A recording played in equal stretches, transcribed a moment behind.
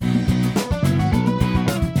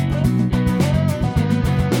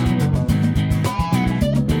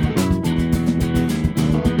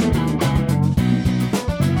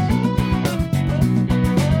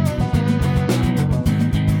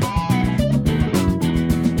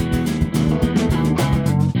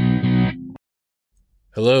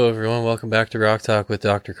Hello, everyone. Welcome back to Rock Talk with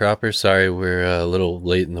Dr. Cropper. Sorry we're a little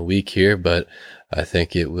late in the week here, but I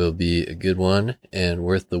think it will be a good one and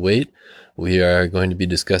worth the wait. We are going to be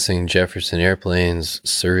discussing Jefferson Airplane's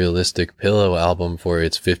Surrealistic Pillow album for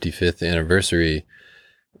its 55th anniversary.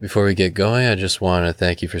 Before we get going, I just want to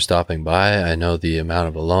thank you for stopping by. I know the amount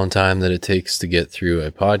of alone time that it takes to get through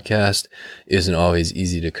a podcast isn't always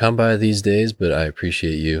easy to come by these days, but I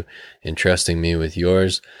appreciate you entrusting me with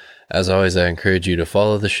yours. As always, I encourage you to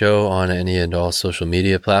follow the show on any and all social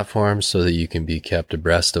media platforms so that you can be kept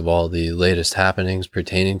abreast of all the latest happenings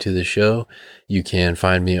pertaining to the show. You can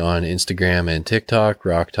find me on Instagram and TikTok,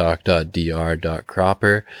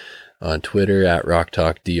 rocktalk.dr.cropper, on Twitter at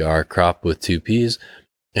rocktalkdr, crop with two P's,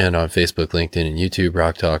 and on Facebook, LinkedIn, and YouTube,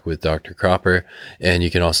 Rock Talk with Dr. Cropper. And you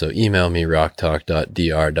can also email me,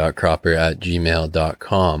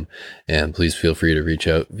 rocktalk.dr.cropper@gmail.com. And please feel free to reach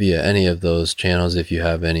out via any of those channels if you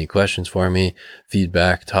have any questions for me,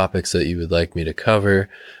 feedback, topics that you would like me to cover,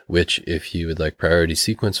 which if you would like priority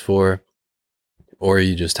sequence for, or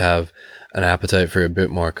you just have an appetite for a bit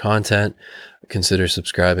more content, consider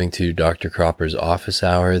subscribing to Dr. Cropper's Office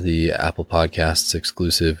Hour, the Apple Podcasts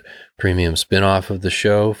exclusive premium spinoff of the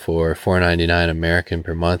show. For $4.99 American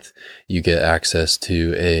per month, you get access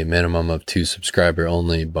to a minimum of 2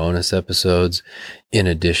 subscriber-only bonus episodes, in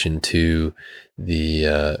addition to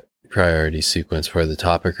the priority sequence for the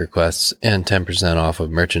topic requests, and 10% off of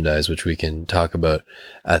merchandise, which we can talk about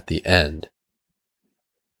at the end.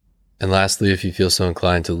 And lastly, if you feel so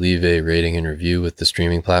inclined to leave a rating and review with the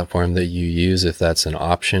streaming platform that you use, if that's an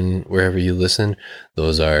option wherever you listen,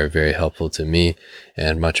 those are very helpful to me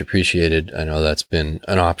and much appreciated. I know that's been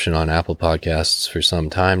an option on Apple Podcasts for some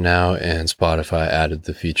time now, and Spotify added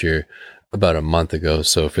the feature about a month ago.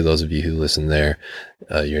 So for those of you who listen there,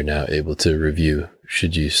 you're now able to review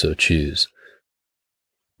should you so choose.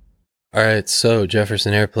 All right, so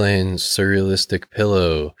Jefferson Airplane's Surrealistic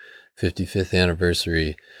Pillow, 55th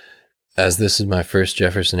anniversary. As this is my first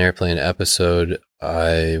Jefferson Airplane episode,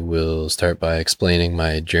 I will start by explaining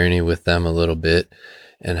my journey with them a little bit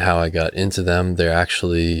and how I got into them. They're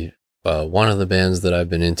actually one of the bands that I've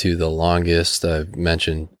been into the longest. I've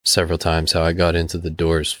mentioned several times how I got into the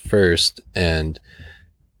Doors first, and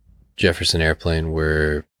Jefferson Airplane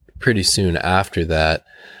were pretty soon after that.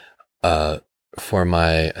 For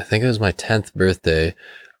I think it was my 10th birthday,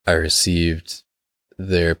 I received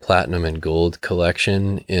their platinum and gold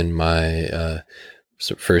collection in my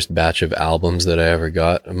first batch of albums that I ever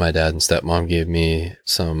got. My dad and stepmom gave me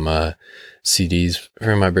some CDs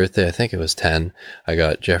for my birthday. I think it was 10. I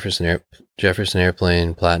got Jefferson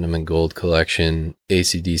Airplane platinum and gold collection,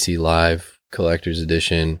 AC/DC Live collector's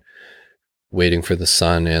edition, Waiting for the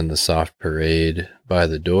Sun and the Soft Parade by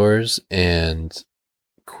the Doors, and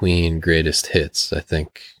Queen Greatest Hits. I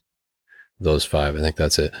think those 5. I think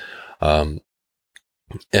that's it.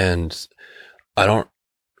 And I don't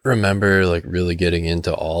remember like really getting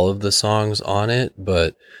into all of the songs on it,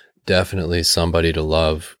 but definitely Somebody to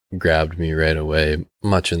Love grabbed me right away,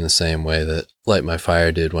 much in the same way that Light My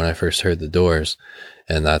Fire did when I first heard the Doors.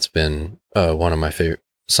 And that's been one of my favorite.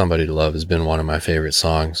 Somebody to Love has been one of my favorite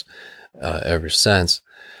songs ever since.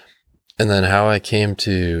 And then how I came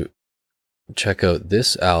to check out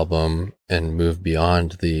this album and move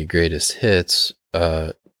beyond the greatest hits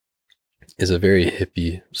is a very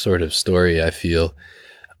hippie sort of story, I feel.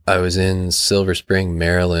 I was in Silver Spring,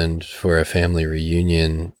 Maryland for a family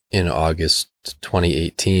reunion in August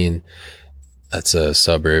 2018. That's a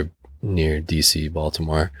suburb near DC,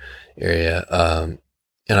 Baltimore area. And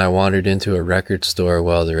I wandered into a record store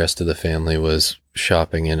while the rest of the family was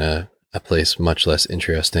shopping in a place much less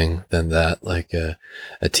interesting than that, like a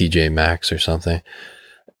TJ Maxx or something.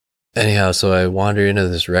 Anyhow, so I wandered into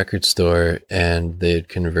this record store, and they had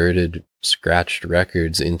converted scratched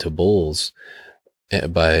records into bowls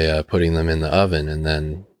by putting them in the oven, and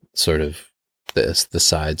then sort of the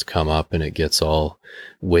sides come up and it gets all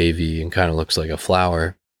wavy and kind of looks like a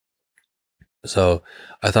flower. So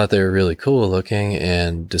I thought they were really cool looking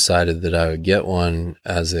and decided that I would get one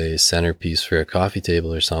as a centerpiece for a coffee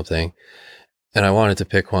table or something. And I wanted to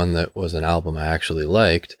pick one that was an album I actually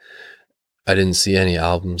liked. I didn't see any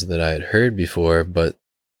albums that I had heard before, but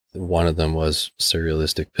one of them was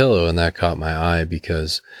Surrealistic Pillow, and that caught my eye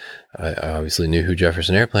because I obviously knew who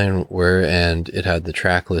Jefferson Airplane were, and it had the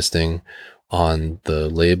track listing on the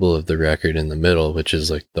label of the record in the middle, which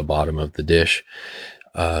is like the bottom of the dish.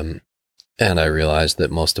 And I realized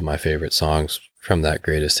that most of my favorite songs from that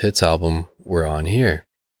greatest hits album were on here.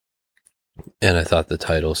 And I thought the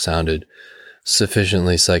title sounded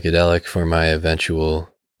sufficiently psychedelic for my eventual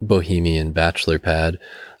bohemian bachelor pad,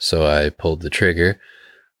 so I pulled the trigger.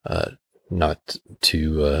 not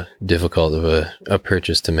too difficult of a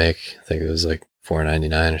purchase to make. I think it was like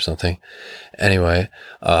 $4.99 or something. Anyway,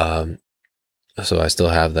 so I still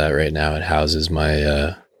have that right now. It houses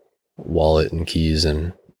my wallet and keys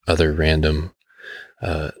and other random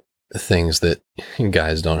things that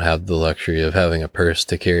guys don't have the luxury of having a purse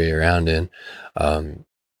to carry around in.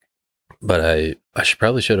 But I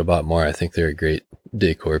should have bought more. I think they're a great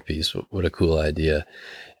decor piece. What a cool idea.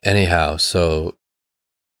 Anyhow, so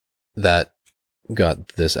that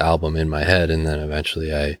got this album in my head, and then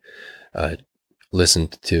eventually I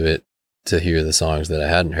listened to it to hear the songs that I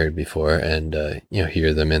hadn't heard before, and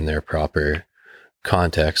hear them in their proper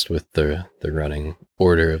context with the running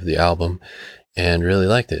order of the album, and really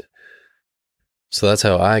liked it. So that's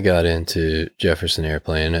how I got into Jefferson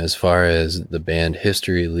Airplane. As far as the band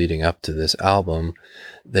history leading up to this album,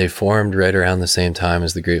 they formed right around the same time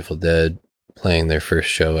as the Grateful Dead, playing their first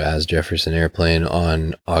show as Jefferson Airplane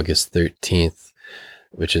on August 13th,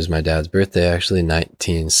 which is my dad's birthday, actually,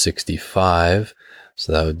 1965.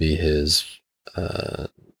 So that would be his 7th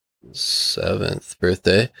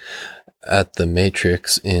birthday at the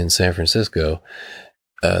Matrix in San Francisco.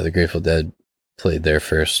 The Grateful Dead played their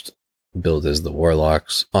first, billed as the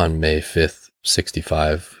Warlocks, on May 5th,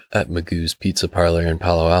 65 at Magoo's Pizza Parlor in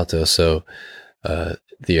Palo Alto. So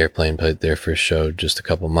the Airplane played their first show just a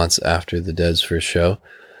couple months after the Dead's first show.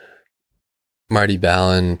 Marty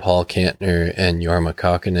Ballin, Paul Kantner, and Jorma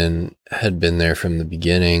Kaukonen had been there from the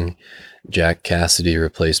beginning. Jack Cassidy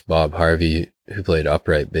replaced Bob Harvey, who played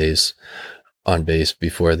upright bass, on bass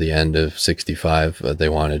before the end of 65. They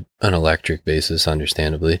wanted an electric bassist,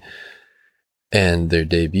 understandably. And their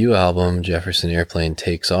debut album, Jefferson Airplane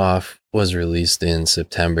Takes Off, was released in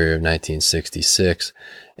September of 1966,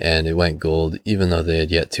 and it went gold even though they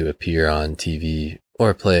had yet to appear on TV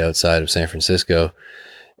or play outside of San Francisco.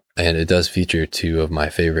 And it does feature two of my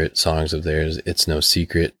favorite songs of theirs, It's No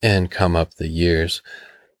Secret and Come Up the Years.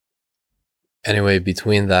 Anyway,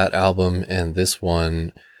 between that album and this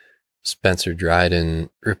one, Spencer Dryden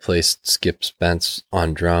replaced Skip Spence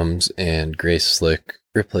on drums, and Grace Slick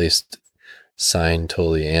replaced Signe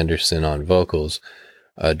Tolley Anderson on vocals.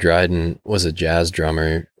 Dryden was a jazz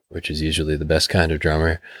drummer, which is usually the best kind of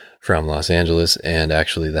drummer, from Los Angeles, and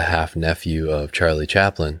actually the half-nephew of Charlie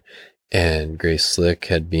Chaplin. And Grace Slick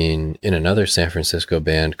had been in another San Francisco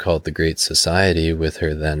band called The Great Society with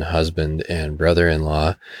her then husband and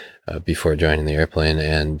brother-in-law before joining the Airplane,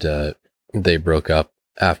 and they broke up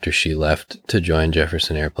after she left to join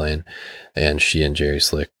Jefferson Airplane, and she and Jerry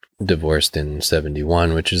Slick divorced in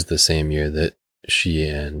 71, which is the same year that she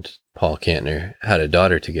and Paul Kantner had a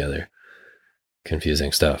daughter together.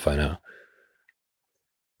 Confusing stuff, I know.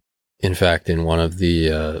 In fact, in one of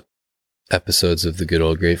the episodes of the Good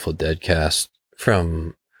Old Grateful Dead cast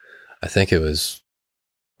from, I think it was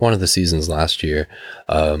one of the seasons last year,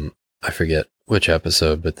 I forget which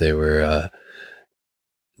episode, but they were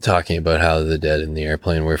talking about how the Dead and the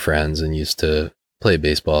Airplane were friends and used to play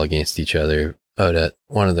baseball against each other out at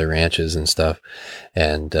one of the ranches and stuff,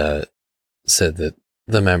 and said that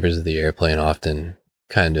the members of the Airplane often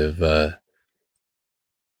kind of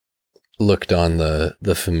looked on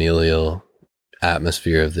the familial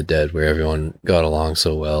atmosphere of the Dead, where everyone got along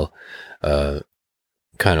so well,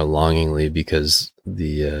 kind of longingly, because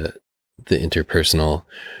the interpersonal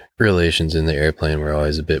relations in the Airplane were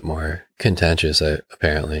always a bit more contentious,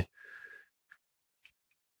 apparently,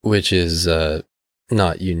 which is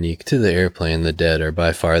not unique to the Airplane. The Dead are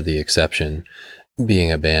by far the exception,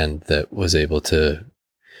 being a band that was able to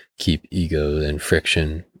keep ego and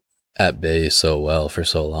friction at bay so well for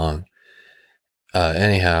so long.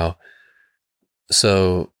 Anyhow,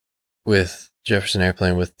 so with Jefferson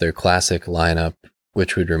Airplane, with their classic lineup,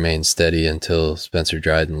 which would remain steady until Spencer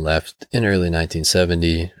Dryden left in early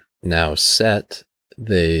 1970, now set,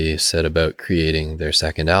 they set about creating their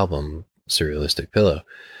second album, Surrealistic Pillow,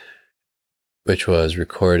 which was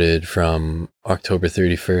recorded from October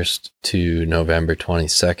 31st to November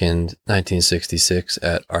 22nd, 1966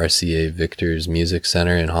 at RCA Victor's Music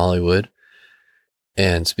Center in Hollywood.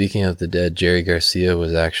 And speaking of the Dead, Jerry Garcia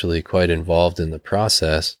was actually quite involved in the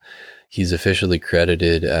process. He's officially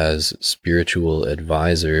credited as spiritual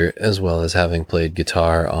advisor, as well as having played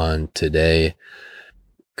guitar on Today,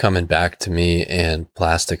 Coming Back to Me, and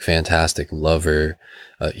Plastic Fantastic Lover.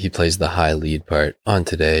 He plays the high lead part on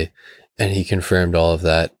Today, and he confirmed all of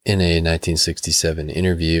that in a 1967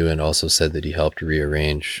 interview, and also said that he helped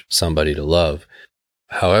rearrange Somebody to Love.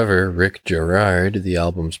 However, Rick Gerard, the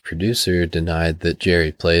album's producer, denied that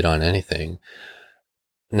Jerry played on anything.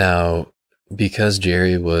 Now, because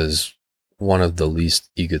Jerry was one of the least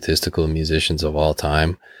egotistical musicians of all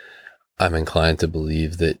time, I'm inclined to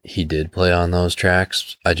believe that he did play on those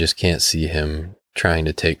tracks. I just can't see him trying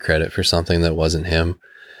to take credit for something that wasn't him.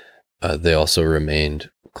 They also remained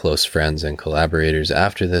close friends and collaborators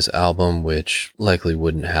after this album, which likely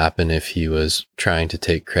wouldn't happen if he was trying to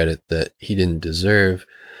take credit that he didn't deserve.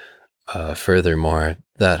 Furthermore,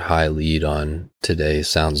 that high lead on Today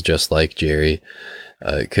sounds just like Jerry.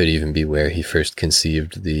 It could even be where he first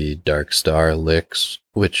conceived the Dark Star licks,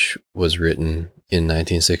 which was written in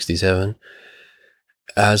 1967.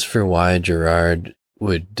 As for why Gerard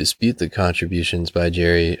would dispute the contributions by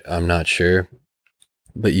Jerry, I'm not sure.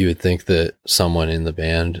 But you would think that someone in the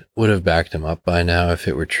band would have backed him up by now if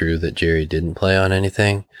it were true that Jerry didn't play on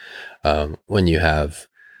anything. When you have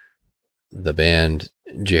the band,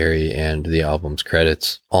 Jerry, and the album's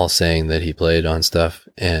credits all saying that he played on stuff,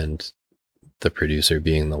 and the producer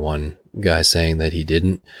being the one guy saying that he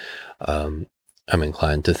didn't, I'm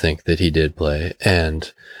inclined to think that he did play.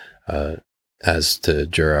 And as to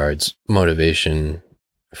Gerard's motivation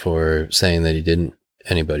for saying that he didn't,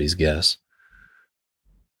 anybody's guess.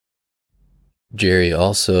 Jerry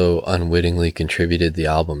also unwittingly contributed the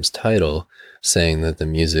album's title, saying that the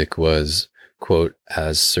music was, quote,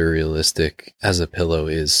 as surrealistic as a pillow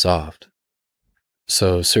is soft.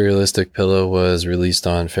 So Surrealistic Pillow was released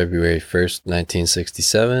on February 1st,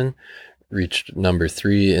 1967, reached number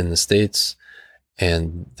 3 in the States,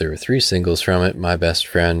 and there were 3 singles from it. My Best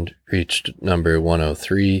Friend reached number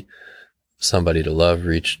 103, Somebody to Love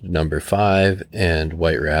reached number 5, and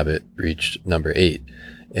White Rabbit reached number 8.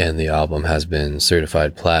 And the album has been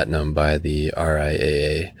certified platinum by the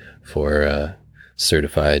RIAA for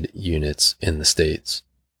certified units in the States.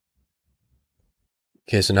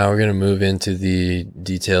 Okay, so now we're going to move into the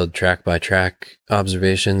detailed track-by-track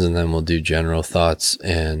observations, and then we'll do general thoughts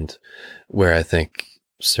and where I think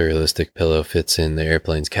Surrealistic Pillow fits in the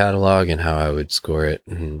Airplanes catalog and how I would score it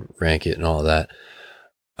and rank it and all that.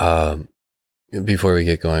 Before we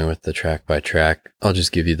get going with the track-by-track, I'll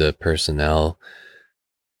just give you the personnel.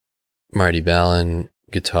 Marty Balin,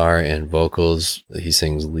 guitar and vocals. He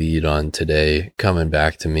sings lead on Today, Coming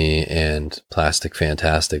Back to Me, and Plastic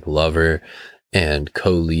Fantastic Lover, and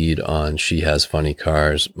co-lead on She Has Funny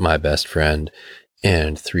Cars, My Best Friend,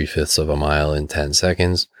 and 3/5 of a Mile in 10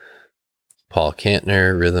 Seconds. Paul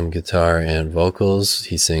Kantner, rhythm guitar and vocals.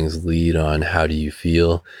 He sings lead on How Do You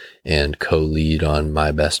Feel, and co-lead on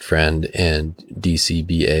My Best Friend and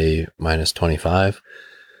DCBA -25.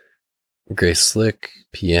 Grace Slick,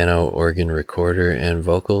 piano, organ, recorder, and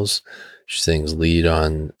vocals. She sings lead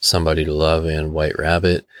on Somebody to Love and White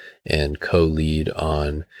Rabbit, and co-lead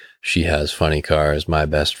on She Has Funny Cars, My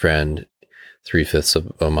Best Friend, 3/5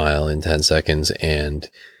 of a Mile in 10 Seconds, and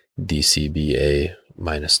DCBA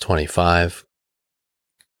 -25.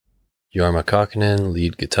 Jorma Kaukonen,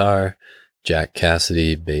 lead guitar. Jack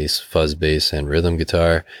Cassidy, bass, fuzz bass, and rhythm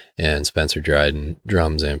guitar. And Spencer Dryden,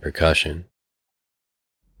 drums and percussion.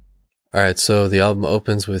 Alright, so the album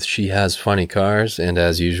opens with She Has Funny Cars, and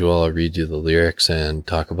as usual, I'll read you the lyrics and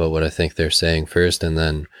talk about what I think they're saying first, and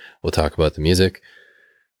then we'll talk about the music.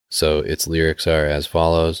 So its lyrics are as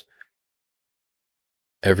follows.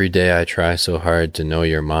 Every day I try so hard to know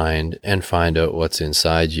your mind and find out what's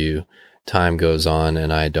inside you. Time goes on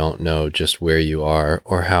and I don't know just where you are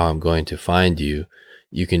or how I'm going to find you.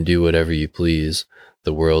 You can do whatever you please.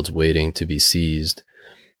 The world's waiting to be seized.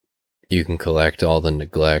 You can collect all the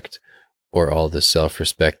neglect or all the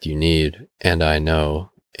self-respect you need. And I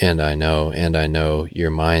know, and I know, and I know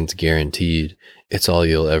your mind's guaranteed. It's all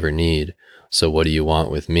you'll ever need. So what do you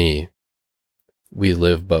want with me? We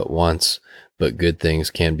live but once, but good things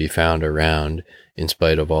can be found around in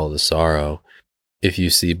spite of all the sorrow. If you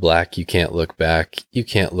see black, you can't look back. You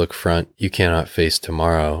can't look front. You cannot face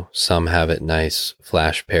tomorrow. Some have it nice,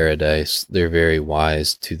 flash paradise. They're very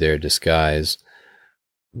wise to their disguise.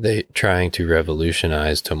 They trying to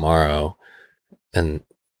revolutionize tomorrow. And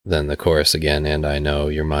then the chorus again, and I know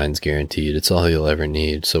your mind's guaranteed. It's all you'll ever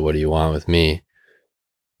need. So what do you want with me?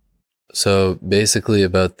 So basically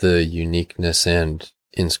about the uniqueness and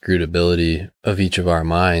inscrutability of each of our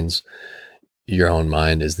minds, your own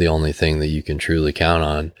mind is the only thing that you can truly count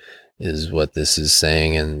on, is what this is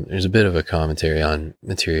saying. And there's a bit of a commentary on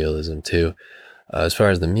materialism too. As far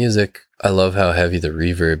as the music, I love how heavy the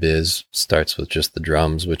reverb is. Starts with just the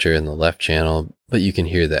drums, which are in the left channel, but you can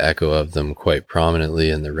hear the echo of them quite prominently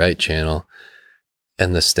in the right channel.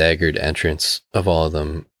 And the staggered entrance of all of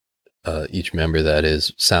them, each member that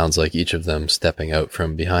is, sounds like each of them stepping out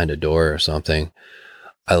from behind a door or something.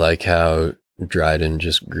 I like how Dryden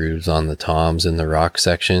just grooves on the toms in the rock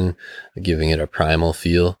section, giving it a primal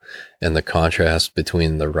feel, and the contrast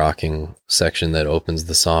between the rocking section that opens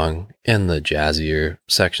the song and the jazzier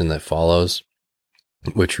section that follows,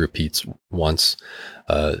 which repeats once.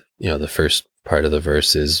 The first part of the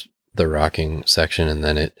verse is the rocking section, and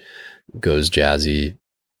then it goes jazzy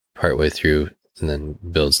partway through, and then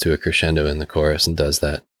builds to a crescendo in the chorus, and does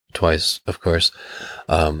that twice, of course.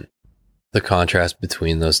 The contrast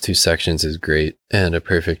between those two sections is great, and a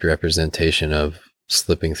perfect representation of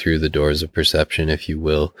slipping through the doors of perception, if you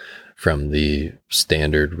will, from the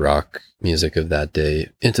standard rock music of that day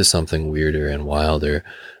into something weirder and wilder,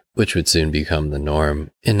 which would soon become the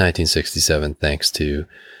norm in 1967 thanks to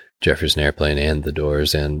Jefferson Airplane and The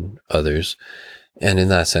Doors and others. And in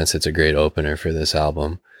that sense, it's a great opener for this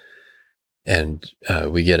album. And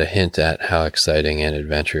we get a hint at how exciting and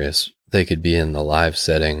adventurous they could be in the live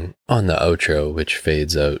setting on the outro, which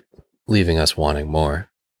fades out, leaving us wanting more.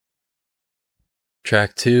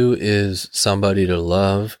 Track 2 is Somebody to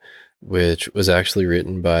Love, which was actually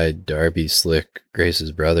written by Darby Slick,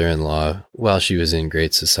 Grace's brother-in-law, while she was in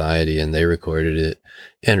Great Society, and they recorded it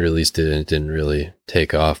and released it, and it didn't really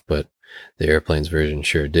take off, but the Airplanes version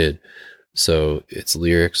sure did. So its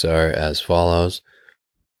lyrics are as follows.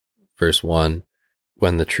 Verse 1,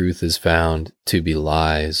 when the truth is found to be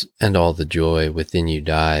lies, and all the joy within you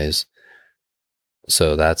dies.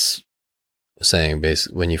 So that's saying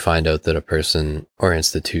basically when you find out that a person or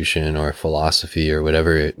institution or philosophy or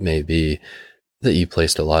whatever it may be that you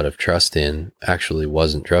placed a lot of trust in actually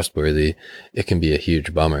wasn't trustworthy, it can be a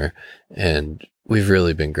huge bummer. And we've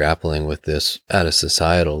really been grappling with this at a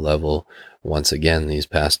societal level once again these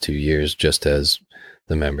past 2 years, just as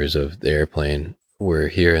the members of the Airplane were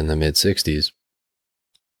here in the mid-60s.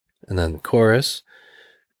 And then the chorus,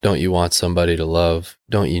 don't you want somebody to love?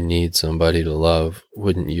 Don't you need somebody to love?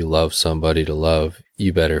 Wouldn't you love somebody to love?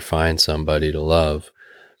 You better find somebody to love.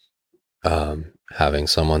 Having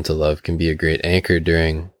someone to love can be a great anchor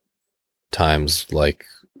during times like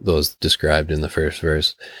those described in the first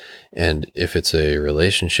verse. And if it's a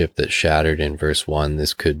relationship that shattered in verse 1,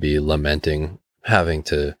 this could be lamenting having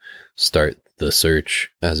to start the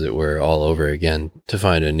search, as it were, all over again to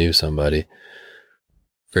find a new somebody.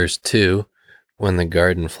 Verse 2, when the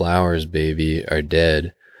garden flowers, baby, are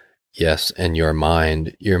dead, yes, and your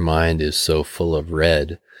mind is so full of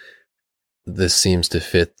red. This seems to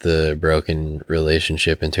fit the broken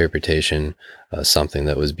relationship interpretation. Something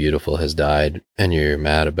that was beautiful has died, and you're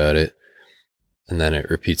mad about it. And then it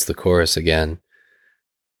repeats the chorus again.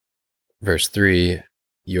 Verse 3,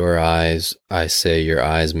 your eyes, I say your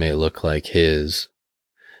eyes may look like his.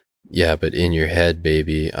 Yeah, but in your head,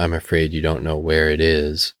 baby, I'm afraid you don't know where it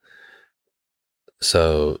is.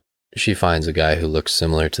 So she finds a guy who looks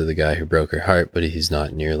similar to the guy who broke her heart, but he's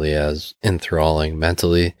not nearly as enthralling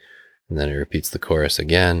mentally. And then it repeats the chorus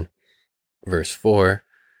again. Verse 4,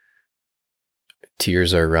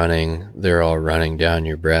 tears are running, they're all running down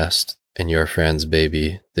your breast, and your friends,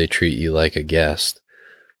 baby, they treat you like a guest.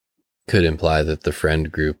 Could imply that the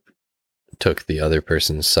friend group took the other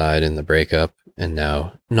person's side in the breakup, and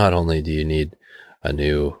now not only do you need a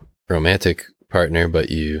new romantic partner, but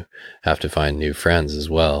you have to find new friends as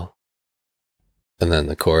well. And then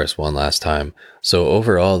the chorus one last time. So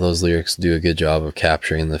overall, those lyrics do a good job of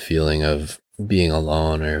capturing the feeling of being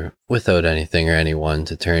alone or without anything or anyone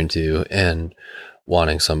to turn to and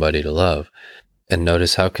wanting somebody to love. And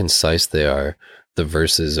notice how concise they are. The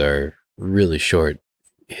verses are really short,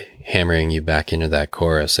 hammering you back into that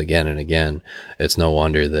chorus again and again. It's no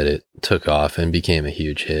wonder that it took off and became a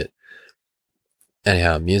huge hit.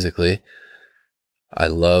 Anyhow, musically, I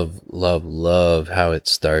love how it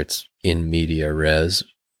starts in media res,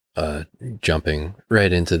 jumping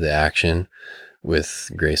right into the action with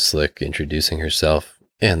Grace Slick introducing herself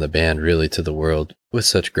and the band really to the world with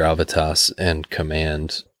such gravitas and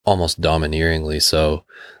command, almost domineeringly so,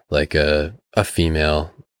 like a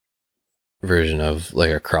female version of like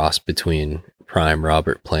a cross between prime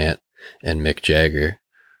Robert Plant and Mick Jagger.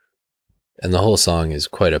 And the whole song is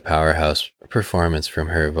quite a powerhouse performance from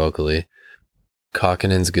her vocally.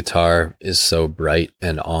 Kokkinen's guitar is so bright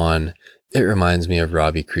and on. It reminds me of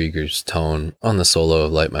Robbie Krieger's tone on the solo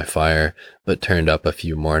of Light My Fire, but turned up a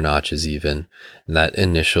few more notches even. And that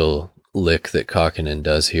initial lick that Kokkinen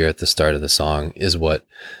does here at the start of the song is what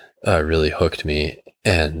really hooked me.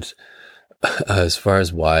 And as far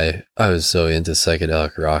as why I was so into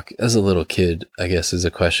psychedelic rock as a little kid, I guess is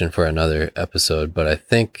a question for another episode, but I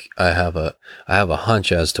think I have a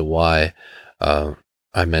hunch as to why.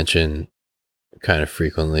 I mention kind of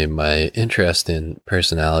frequently my interest in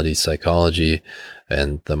personality psychology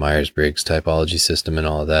and the Myers-Briggs typology system and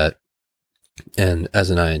all of that. And as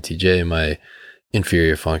an INTJ, my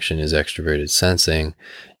inferior function is extroverted sensing.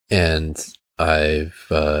 And I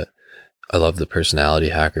love the Personality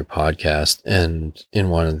Hacker podcast. And in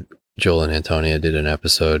one of Joel and Antonia did an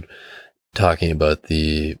episode talking about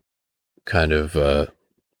the kind of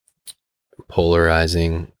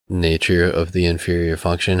polarizing nature of the inferior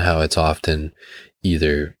function, how it's often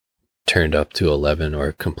either turned up to 11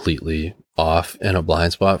 or completely off in a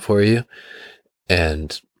blind spot for you.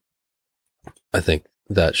 And I think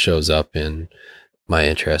that shows up in my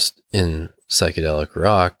interest in psychedelic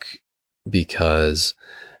rock because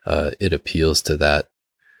it appeals to that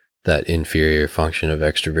inferior function of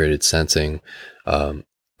extroverted sensing,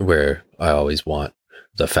 where I always want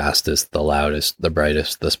the fastest, the loudest, the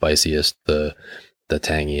brightest, the spiciest, the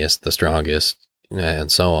tangiest, the strongest,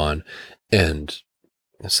 and so on. And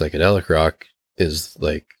psychedelic rock is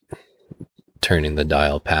like turning the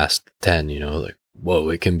dial past 10, like, whoa,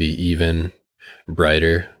 it can be even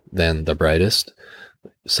brighter than the brightest.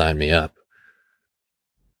 Sign me up.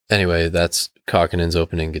 Anyway, that's Kokkinen's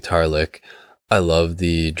opening guitar lick. I love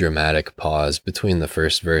the dramatic pause between the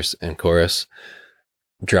first verse and chorus.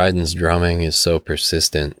 Dryden's drumming is so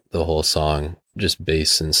persistent the whole song, just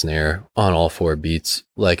bass and snare on all 4 beats,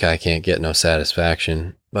 like I Can't Get No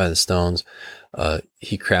Satisfaction by the Stones.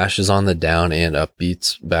 He crashes on the down and up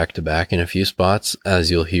beats back to back in a few spots,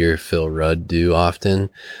 as you'll hear Phil Rudd do often,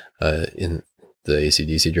 in the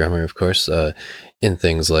AC/DC drummer, of course, in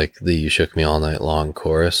things like the You Shook Me All Night Long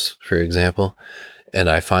chorus, for example. And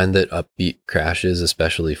I find that upbeat crashes,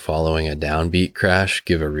 especially following a downbeat crash,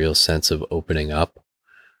 give a real sense of opening up,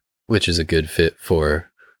 which is a good fit for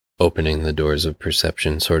opening the doors of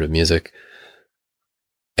perception sort of music.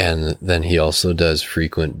 And then he also does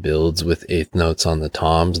frequent builds with eighth notes on the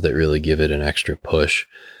toms that really give it an extra push.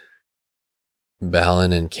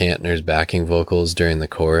 Ballin and Kantner's backing vocals during the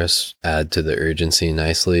chorus add to the urgency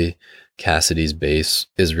nicely. Cassidy's bass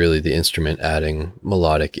is really the instrument adding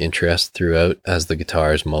melodic interest throughout, as the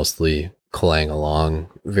guitars mostly clang along,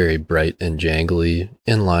 very bright and jangly,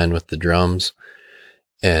 in line with the drums.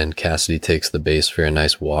 And Cassidy takes the bass for a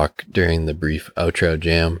nice walk during the brief outro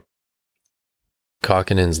jam.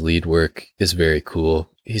 Kokkinen's lead work is very cool.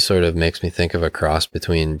 He sort of makes me think of a cross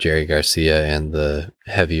between Jerry Garcia and the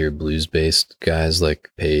heavier blues-based guys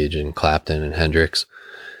like Page and Clapton and Hendrix.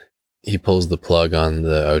 He pulls the plug on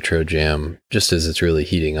the outro jam just as it's really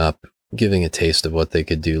heating up, giving a taste of what they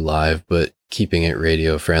could do live, but keeping it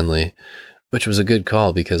radio-friendly, which was a good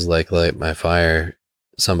call because like Light My Fire,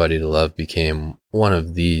 Somebody to Love became one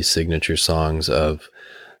of the signature songs of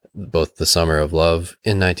both the Summer of Love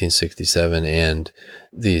in 1967 and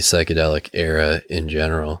the psychedelic era in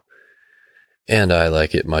general. And I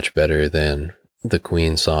like it much better than the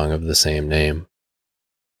Queen song of the same name,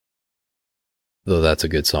 though that's a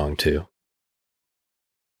good song too.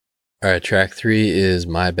 Alright, track 3 is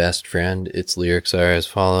My Best Friend. Its lyrics are as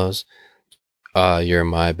follows. You're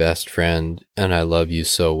my best friend, and I love you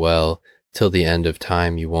so well. Till the end of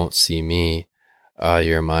time you won't see me.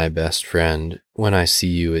 You're my best friend. When I see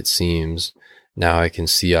you it seems. Now I can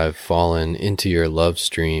see I've fallen into your love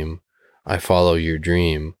stream. I follow your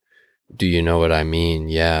dream. Do you know what I mean?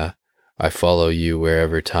 Yeah. I follow you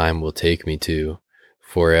wherever time will take me to.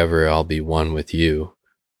 Forever I'll be one with you.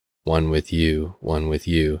 One with you, one with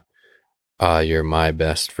you. You're my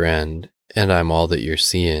best friend, and I'm all that you're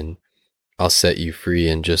seeing. I'll set you free,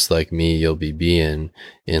 and just like me, you'll be being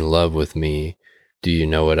in love with me. Do you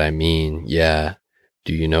know what I mean? Yeah.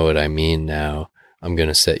 Do you know what I mean now? I'm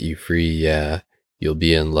gonna set you free, yeah. You'll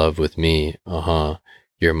be in love with me,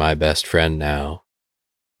 You're my best friend now.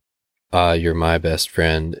 You're my best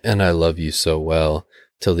friend, and I love you so well.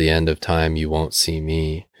 Till the end of time you won't see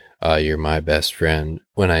me. You're my best friend.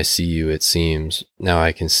 When I see you it seems. Now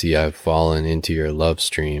I can see I've fallen into your love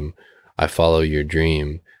stream. I follow your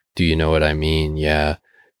dream. Do you know what I mean? Yeah.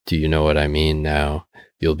 Do you know what I mean now?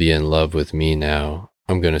 You'll be in love with me now.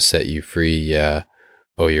 I'm gonna set you free, yeah.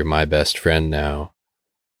 Oh, you're my best friend now.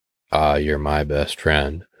 You're my best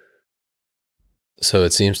friend. So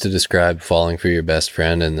it seems to describe falling for your best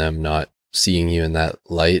friend and them not seeing you in that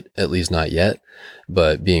light, at least not yet,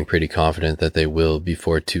 but being pretty confident that they will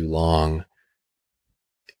before too long.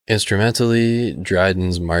 Instrumentally,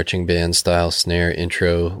 Dryden's marching band style snare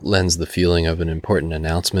intro lends the feeling of an important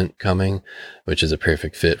announcement coming, which is a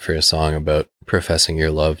perfect fit for a song about professing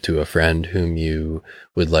your love to a friend whom you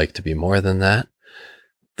would like to be more than that.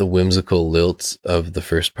 The whimsical lilt of the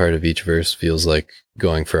first part of each verse feels like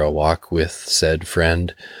going for a walk with said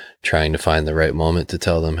friend, trying to find the right moment to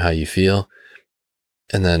tell them how you feel.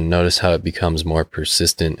 And then notice how it becomes more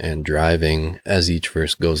persistent and driving as each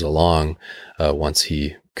verse goes along, once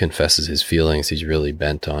he confesses his feelings. He's really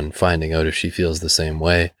bent on finding out if she feels the same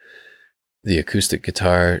way. The acoustic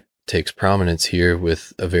guitar takes prominence here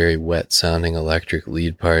with a very wet sounding electric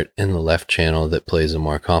lead part in the left channel that plays a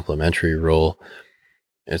more complementary role.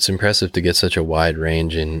 It's impressive to get such a wide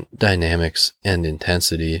range in dynamics and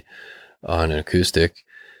intensity on an acoustic.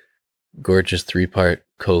 Gorgeous 3-part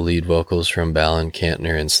co-lead vocals from Balin,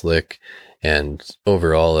 Cantner, and Slick, and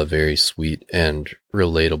overall a very sweet and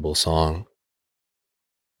relatable song.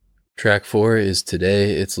 Track 4 is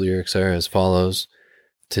Today. Its lyrics are as follows.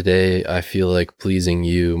 Today, I feel like pleasing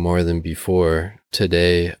you more than before.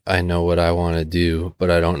 Today, I know what I want to do, but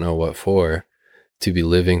I don't know what for. To be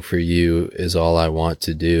living for you is all I want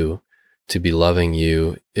to do. To be loving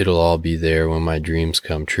you, it'll all be there when my dreams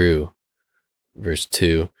come true. Verse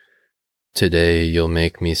 2. Today, you'll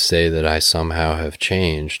make me say that I somehow have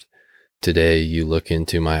changed. Today, you look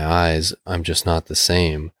into my eyes, I'm just not the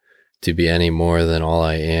same. To be any more than all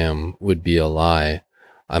I am would be a lie.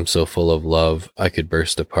 I'm so full of love, I could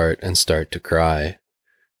burst apart and start to cry.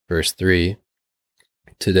 Verse 3.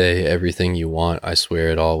 Today, everything you want, I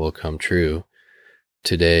swear it all will come true.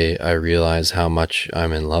 Today, I realize how much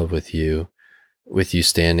I'm in love with you. With you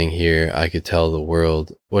standing here, I could tell the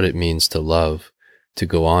world what it means to love. To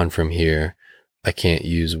go on from here, I can't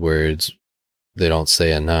use words, they don't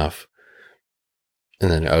say enough. And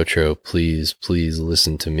then outro, please, please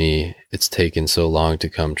listen to me. It's taken so long to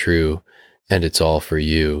come true. And it's all for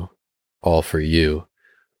you, all for you.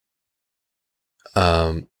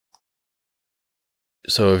 So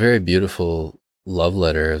a very beautiful love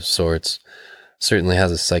letter of sorts. Certainly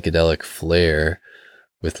has a psychedelic flair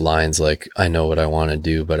with lines like, I know what I want to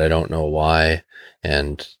do, but I don't know why.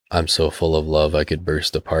 And I'm so full of love, I could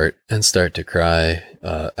burst apart and start to cry.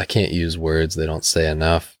 I can't use words, they don't say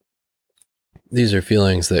enough. These are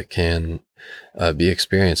feelings that can be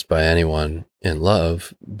experienced by anyone in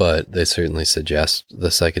love, but they certainly suggest the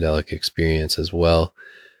psychedelic experience as well.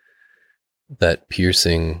 That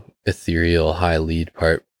piercing, ethereal, high lead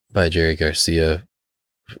part by Jerry Garcia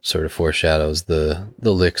sort of foreshadows the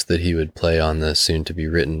licks that he would play on the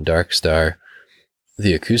soon-to-be-written Dark Star.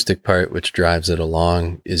 The acoustic part, which drives it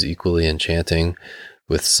along, is equally enchanting,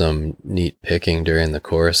 with some neat picking during the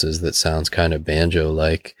choruses that sounds kind of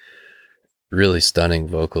banjo-like. Really stunning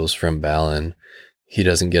vocals from Balin. He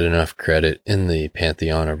doesn't get enough credit in the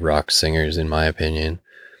pantheon of rock singers, in my opinion.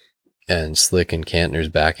 And Slick and Cantner's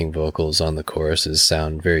backing vocals on the choruses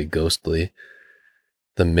sound very ghostly.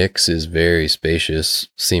 The mix is very spacious,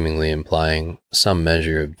 seemingly implying some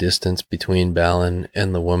measure of distance between Balin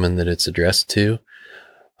and the woman that it's addressed to.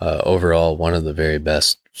 Overall, one of the very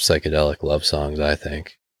best psychedelic love songs, I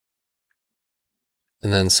think.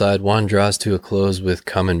 And then side 1 draws to a close with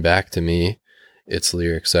Comin' Back to Me. Its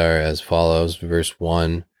lyrics are as follows. Verse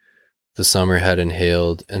 1. The summer had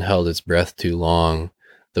inhaled and held its breath too long.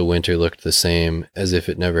 The winter looked the same as if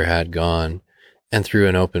it never had gone. And through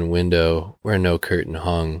an open window where no curtain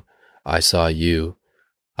hung, I saw you,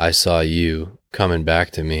 coming back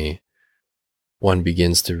to me. One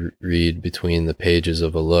begins to read between the pages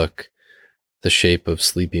of a look, the shape of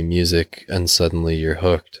sleepy music, and suddenly you're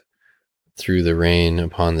hooked. Through the rain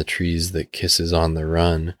upon the trees that kisses on the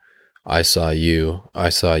run, I saw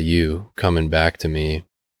you, coming back to me.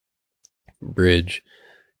 Bridge,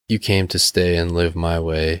 you came to stay and live my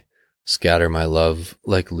way, scatter my love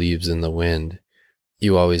like leaves in the wind.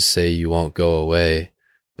 You always say you won't go away,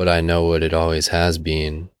 but I know what it always has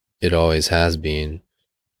been. It always has been.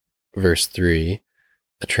 Verse 3.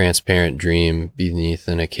 A transparent dream beneath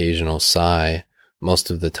an occasional sigh. Most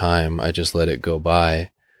of the time I just let it go by.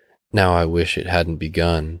 Now I wish it hadn't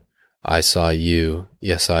begun. I saw you,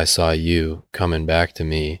 yes I saw you, coming back to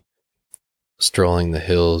me. Strolling the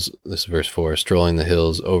hills, this is verse 4, strolling the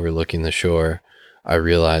hills overlooking the shore. I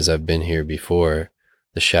realize I've been here before.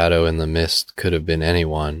 The shadow in the mist could have been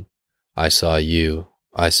anyone. I saw you,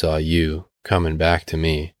 coming back to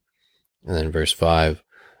me. And then verse 5,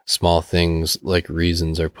 small things like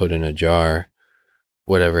reasons are put in a jar.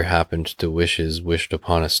 Whatever happened to wishes wished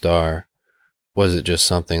upon a star? Was it just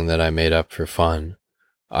something that I made up for fun?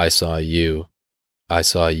 I saw you,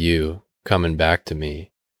 coming back to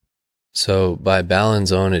me. So by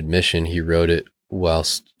Balin's own admission, he wrote it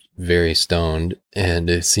whilst very stoned, and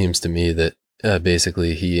it seems to me that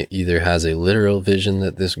basically he either has a literal vision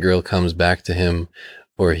that this girl comes back to him,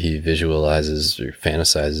 or he visualizes or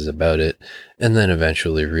fantasizes about it, and then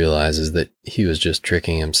eventually realizes that he was just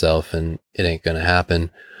tricking himself and it ain't gonna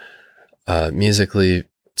happen. Musically, it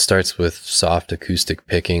starts with soft acoustic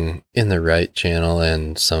picking in the right channel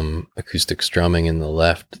and some acoustic strumming in the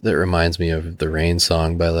left that reminds me of the Rain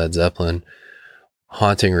song by Led Zeppelin.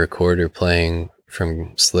 Haunting recorder playing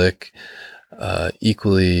from Slick.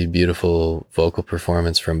 Equally beautiful vocal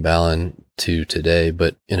performance from Ballin to Today,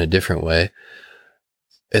 but in a different way.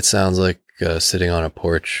 It sounds like sitting on a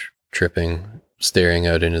porch, tripping, staring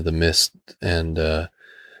out into the mist, and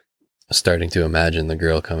starting to imagine the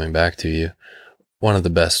girl coming back to you. One of the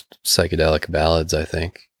best psychedelic ballads, I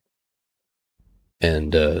think,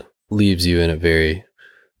 and leaves you in a very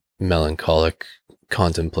melancholic,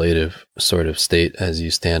 contemplative sort of state as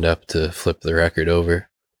you stand up to flip the record over.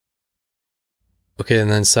 Okay,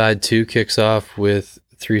 and then side 2 kicks off with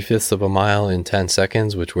 3/5 of a mile in 10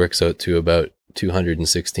 seconds, which works out to about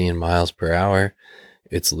 216 miles per hour.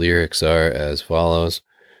 Its lyrics are as follows.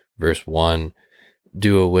 Verse 1,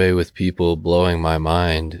 do away with people blowing my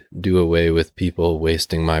mind. Do away with people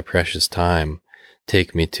wasting my precious time.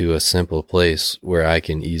 Take me to a simple place where I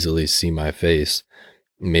can easily see my face.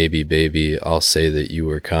 Maybe, baby, I'll say that you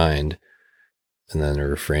were kind. And then a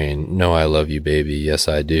refrain, no, I love you, baby, yes,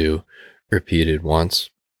 I do. Repeated once.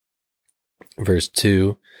 Verse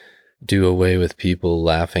 2, do away with people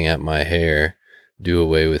laughing at my hair. Do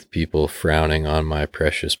away with people frowning on my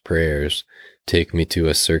precious prayers. Take me to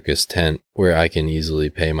a circus tent where I can easily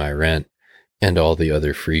pay my rent, and all the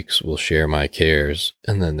other freaks will share my cares.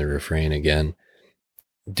 And then the refrain again.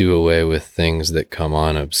 Do away with things that come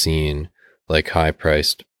on obscene, like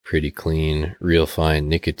high-priced, pretty clean, real fine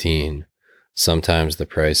nicotine. Sometimes the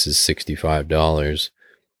price is $65.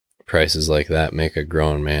 Prices like that make a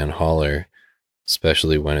grown man holler,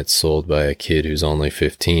 especially when it's sold by a kid who's only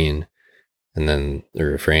 15. And then the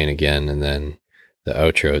refrain again, and then the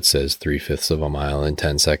outro, it says 3/5 of a mile in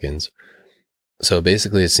 10 seconds. So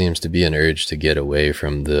basically it seems to be an urge to get away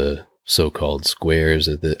from the so-called squares,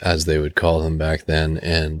 as they would call them back then,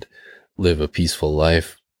 and live a peaceful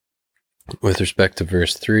life. With respect to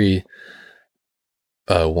verse 3,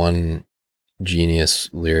 One Genius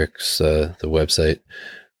Lyrics, the website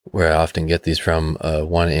where I often get these from,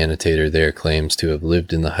 one annotator there claims to have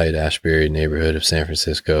lived in the Haight-Ashbury neighborhood of San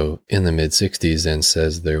Francisco in the mid-60s and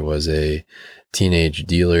says there was a teenage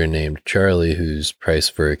dealer named Charlie whose price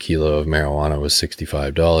for a kilo of marijuana was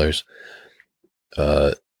 $65.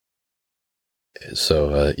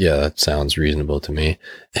 Yeah, that sounds reasonable to me.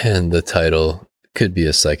 And the title could be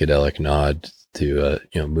a psychedelic nod to,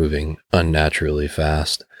 moving unnaturally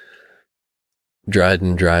fast.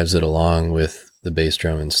 Dryden drives it along with the bass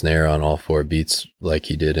drum and snare on all 4 beats like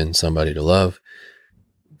he did in Somebody to Love.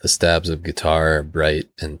 The stabs of guitar are bright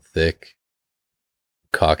and thick.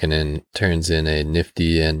 Kokkonen turns in a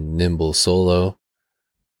nifty and nimble solo.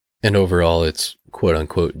 And overall, it's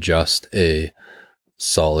quote-unquote just a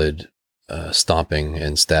solid stomping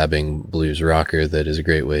and stabbing blues rocker that is a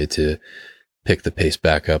great way to pick the pace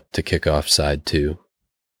back up to kick off side 2.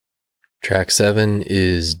 Track 7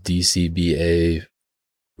 is DCBA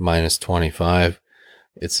 -25.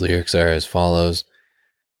 Its lyrics are as follows.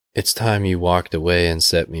 It's time you walked away and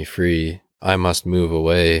set me free. I must move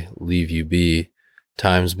away, leave you be.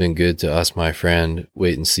 Time's been good to us, my friend.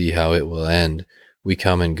 Wait and see how it will end. We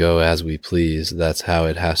come and go as we please. That's how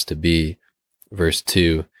it has to be. Verse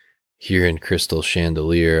 2. Here in crystal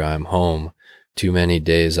chandelier, I'm home. Too many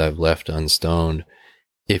days I've left unstoned.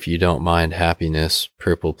 If you don't mind happiness,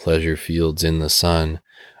 purple pleasure fields in the sun.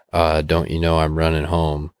 Don't you know I'm running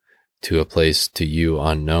home to a place to you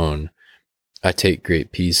unknown. I take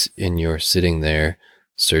great peace in your sitting there,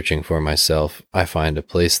 searching for myself. I find a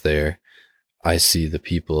place there. I see the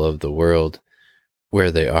people of the world,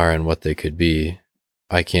 where they are and what they could be.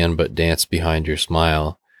 I can but dance behind your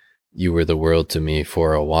smile. You were the world to me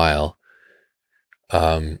for a while.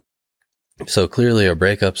 So clearly a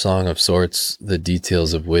breakup song of sorts, the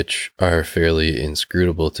details of which are fairly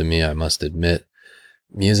inscrutable to me, I must admit.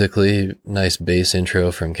 Musically, nice bass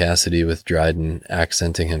intro from Cassidy with Dryden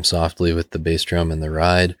accenting him softly with the bass drum and the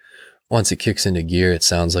ride. Once it kicks into gear, it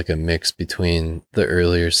sounds like a mix between the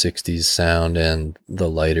earlier 60s sound and the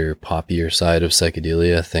lighter, poppier side of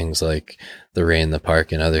psychedelia, things like The Rain, the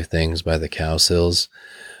Park, and Other Things by the Cowsills.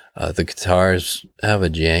 The guitars have a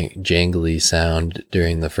jangly sound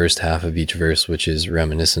during the first half of each verse, which is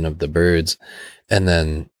reminiscent of the Byrds, and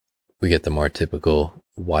then we get the more typical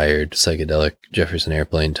wired psychedelic Jefferson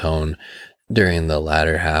Airplane tone during the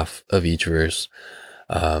latter half of each verse,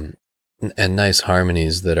 and nice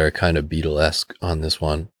harmonies that are kind of Beatlesque on this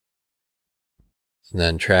one. And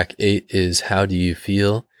then track 8 is How Do You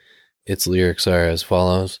Feel? Its lyrics are as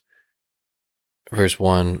follows. Verse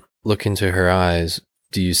 1, look into her eyes.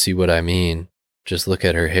 Do you see what I mean? Just look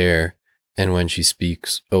at her hair. And when she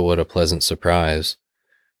speaks, oh, what a pleasant surprise.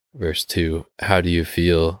 Verse 2, how do you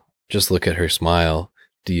feel? Just look at her smile.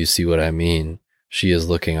 Do you see what I mean? She is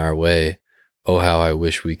looking our way. Oh, how I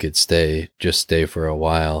wish we could stay, just stay for a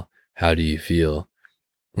while. How do you feel?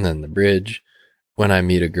 And then the bridge. When I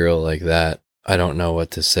meet a girl like that, I don't know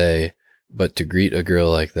what to say, but to greet a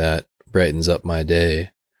girl like that brightens up my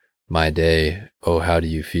day. My day, oh, how do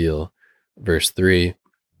you feel? Verse 3,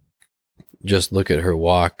 just look at her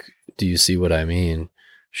walk. Do you see what I mean?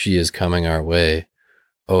 She is coming our way.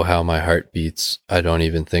 Oh, how my heart beats. I don't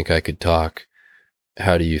even think I could talk.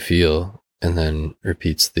 How do you feel? And then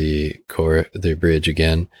repeats the bridge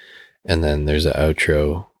again. And then there's an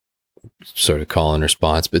outro, sort of call and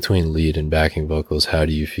response between lead and backing vocals. How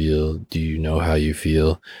do you feel? Do you know how you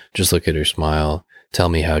feel? Just look at her smile. Tell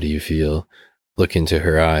me, how do you feel? Look into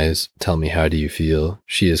her eyes. Tell me, how do you feel?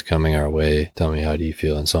 She is coming our way. Tell me, how do you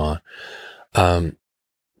feel? And so on.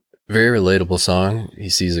 Very relatable song. He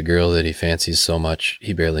sees a girl that he fancies so much,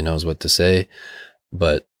 he barely knows what to say,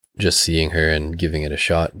 but just seeing her and giving it a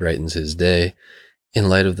shot brightens his day. In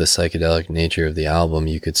light of the psychedelic nature of the album,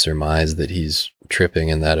 you could surmise that he's tripping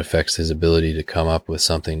and that affects his ability to come up with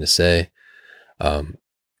something to say.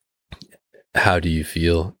 How do you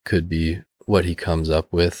feel could be what he comes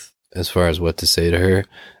up with as far as what to say to her,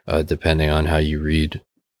 depending on how you read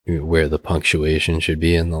where the punctuation should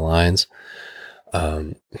be in the lines,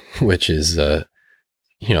 which is,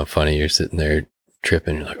 funny. You're sitting there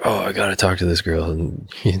tripping, you're like, oh, I gotta talk to this girl, and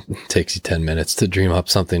it takes you 10 minutes to dream up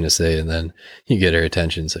something to say, and then you get her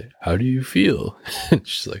attention and say, how do you feel? And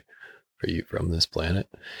she's like, are you from this planet?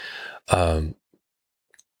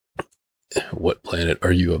 What planet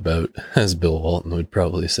are you about? As Bill Walton would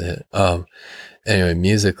probably say it. Anyway,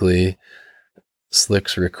 musically,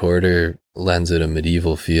 Slick's recorder lends it a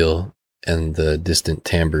medieval feel, and the distant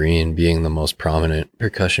tambourine being the most prominent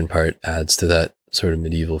percussion part adds to that sort of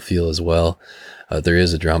medieval feel as well. There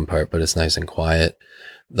is a drum part, but it's nice and quiet.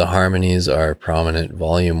 The harmonies are prominent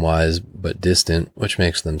volume-wise, but distant, which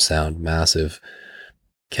makes them sound massive.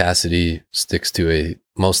 Cassidy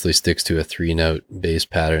mostly sticks to a 3-note bass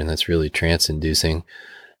pattern that's really trance-inducing.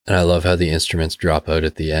 And I love how the instruments drop out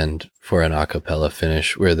at the end for an a cappella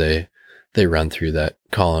finish where they run through that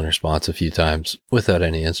call and response a few times without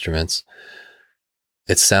any instruments.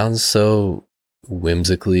 It sounds so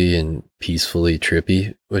whimsically and peacefully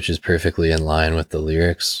trippy, which is perfectly in line with the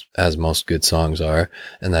lyrics, as most good songs are.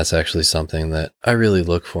 And that's actually something that I really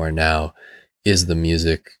look for now, is the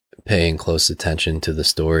music paying close attention to the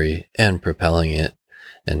story and propelling it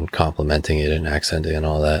and complementing it and accenting and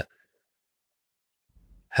all that.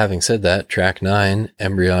 Having said that, track 9,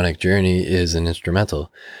 Embryonic Journey, is an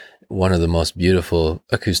instrumental. One of the most beautiful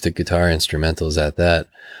acoustic guitar instrumentals at that,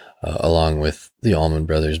 along with the Allman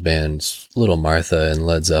Brothers Band's Little Martha and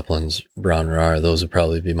Led Zeppelin's Bron Rar. Those would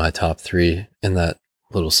probably be my top 3 in that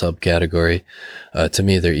little subcategory. To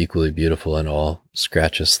me, they're equally beautiful and all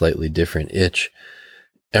scratch a slightly different itch.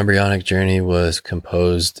 Embryonic Journey was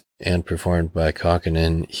composed and performed by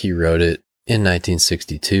Kaukonen. He wrote it in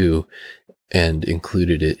 1962 and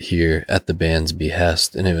included it here at the band's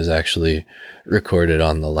behest, and it was actually recorded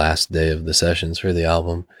on the last day of the sessions for the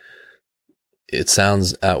album. It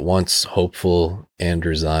sounds at once hopeful and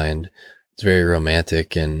resigned. It's very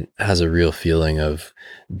romantic and has a real feeling of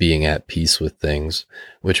being at peace with things,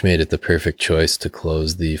 which made it the perfect choice to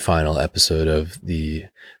close the final episode of the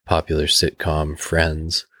popular sitcom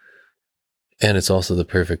Friends. And it's also the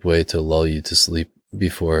perfect way to lull you to sleep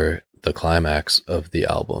before the climax of the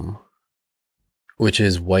album, which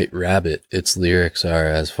is White Rabbit. Its lyrics are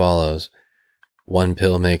as follows: one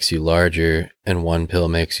pill makes you larger and one pill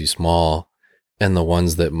makes you small, and the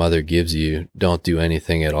ones that mother gives you don't do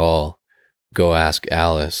anything at all. Go ask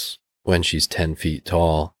Alice when she's 10 feet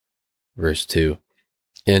tall. Verse 2.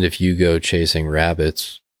 And if you go chasing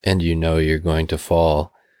rabbits and you know you're going to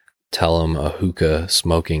fall, tell him a hookah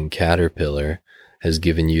smoking caterpillar has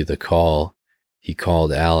given you the call. He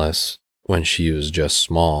called Alice when she was just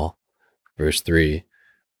small. Verse 3.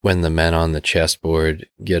 When the men on the chessboard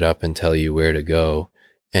get up and tell you where to go,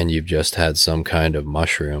 and you've just had some kind of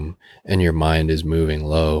mushroom, and your mind is moving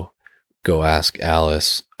low, go ask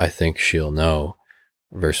Alice, I think she'll know.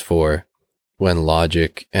 Verse 4. When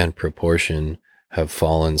logic and proportion have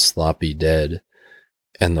fallen sloppy dead,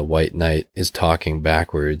 and the white knight is talking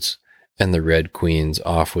backwards, and the red queen's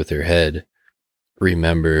off with her head,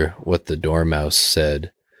 remember what the dormouse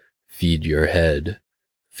said, feed your head,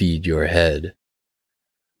 feed your head.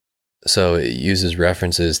 So it uses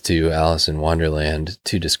references to Alice in Wonderland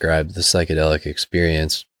to describe the psychedelic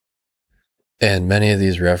experience. And many of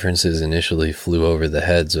these references initially flew over the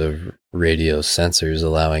heads of radio censors,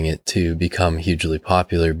 allowing it to become hugely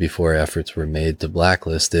popular before efforts were made to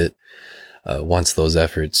blacklist it. Once those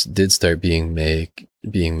efforts did start being made,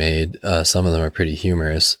 being made. Some of them are pretty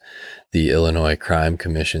humorous. The Illinois Crime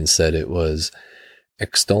Commission said it was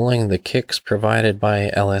extolling the kicks provided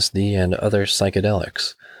by LSD and other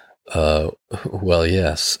psychedelics. Well,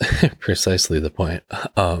 yes, precisely the point.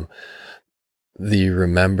 The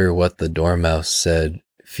remember what the Dormouse said,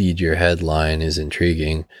 feed your head line is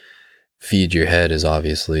intriguing. Feed your head is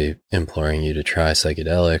obviously imploring you to try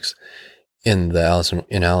psychedelics. In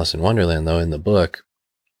Alice in Wonderland, though, in the book,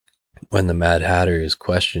 when the Mad Hatter is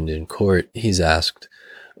questioned in court, he's asked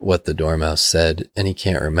what the Dormouse said, and he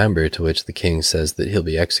can't remember, to which the king says that he'll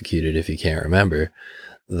be executed if he can't remember.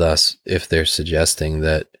 Thus, if they're suggesting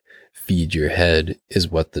that feed your head is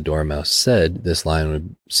what the Dormouse said, this line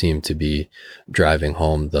would seem to be driving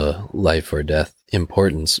home the life or death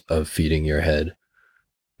importance of feeding your head.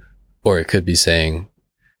 Or it could be saying,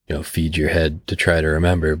 feed your head to try to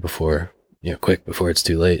remember before, quick, before it's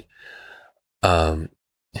too late.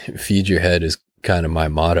 Feed your head is kind of my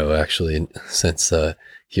motto, actually, since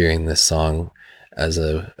hearing this song as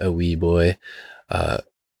a wee boy. I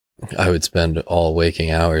would spend all waking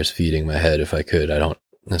hours feeding my head if I could. I don't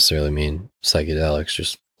necessarily mean psychedelics,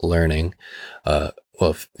 just learning.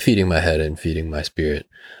 Feeding my head and feeding my spirit.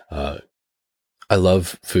 I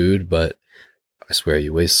love food, but I swear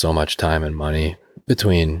you waste so much time and money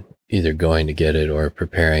between either going to get it or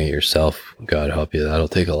preparing it yourself. God help you, that'll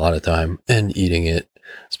take a lot of time. And eating it,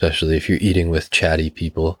 especially if you're eating with chatty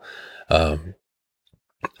people.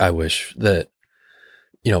 I wish that,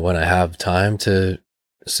 when I have time to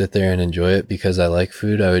sit there and enjoy it because I like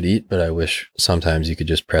food, I would eat, but I wish sometimes you could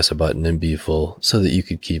just press a button and be full so that you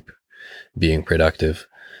could keep being productive.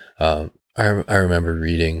 I remember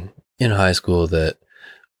reading in high school that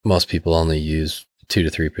most people only use 2 to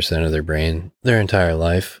 3% of their brain their entire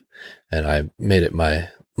life. And I made it my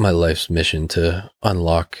life's mission to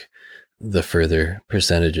unlock the further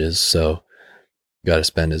percentages. So you got to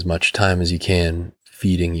spend as much time as you can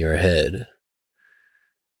feeding your head.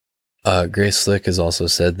 Grace Slick has also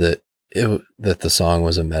said that the song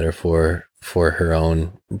was a metaphor for her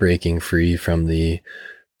own breaking free from the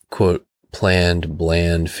quote planned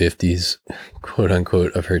bland 50s quote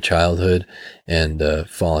unquote of her childhood and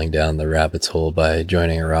falling down the rabbit's hole by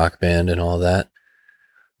joining a rock band and all that.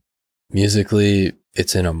 Musically,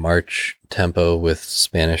 it's in a march tempo with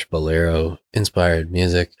Spanish bolero inspired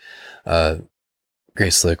music.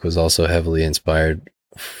 Grace Slick was also heavily inspired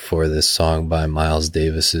for this song by Miles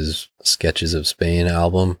Davis's Sketches of Spain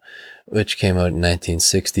album, which came out in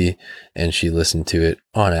 1960, and she listened to it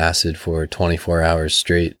on acid for 24 hours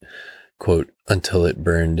straight, quote, until it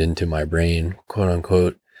burned into my brain, quote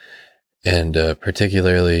unquote. And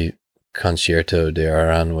particularly Concierto de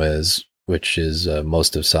Aranjuez, which is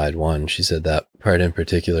most of side one. She said that part in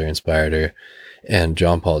particular inspired her. And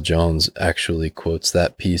John Paul Jones actually quotes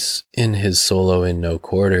that piece in his solo in No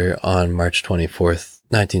Quarter on March 24th,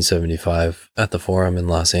 1975 at the Forum in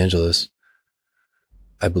Los Angeles.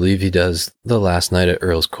 I believe he does The Last Night at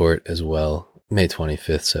Earl's Court as well, May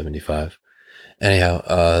 25th, 75. Anyhow,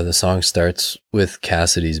 the song starts with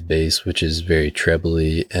Cassidy's bass, which is very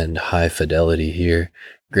trebly and high fidelity here.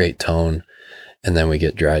 Great tone. And then we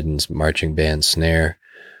get Dryden's marching band snare.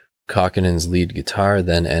 Kokkinen's lead guitar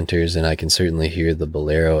then enters, and I can certainly hear the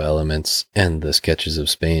bolero elements and the Sketches of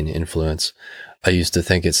Spain influence. I used to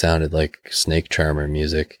think it sounded like Snake Charmer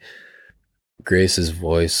music. Grace's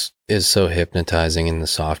voice is so hypnotizing in the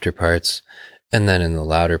softer parts, and then in the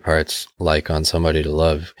louder parts, like on Somebody to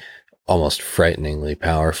Love, almost frighteningly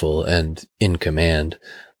powerful and in command,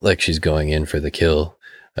 like she's going in for the kill.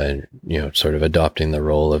 And, sort of adopting the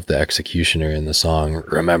role of the executioner in the song,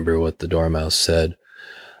 Remember What the Dormouse Said.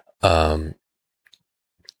 And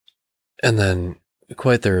then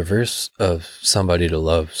quite the reverse of Somebody to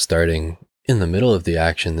Love, starting in the middle of the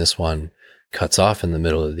action. This one cuts off in the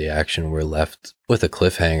middle of the action. We're left with a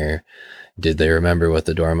cliffhanger. Did they remember what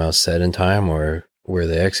the Dormouse said in time, or were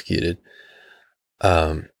they executed?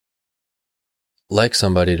 Like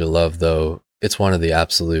Somebody to Love, though, it's one of the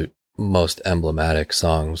absolute most emblematic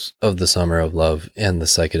songs of the Summer of Love and the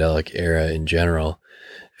psychedelic era in general.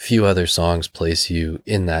 Few other songs place you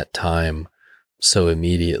in that time so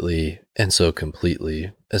immediately and so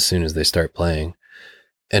completely as soon as they start playing.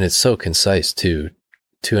 And it's so concise too.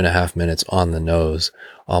 2.5 minutes on the nose,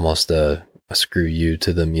 almost a screw you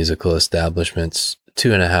to the musical establishment's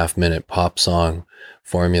 2.5 minute pop song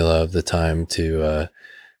formula of the time to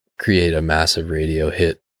create a massive radio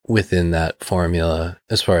hit within that formula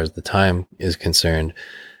as far as the time is concerned,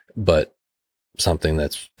 but something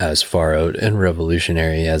that's as far out and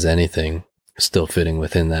revolutionary as anything, still fitting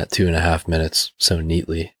within that 2.5 minutes so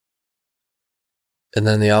neatly. And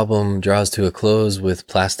then the album draws to a close with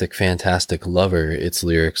Plastic Fantastic Lover. Its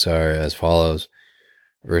lyrics are as follows.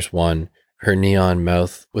 Verse 1, her neon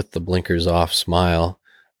mouth with the blinkers off smile,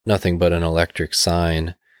 nothing but an electric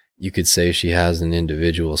sign. You could say she has an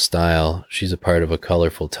individual style. She's a part of a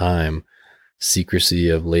colorful time. Secrecy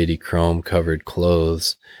of lady chrome covered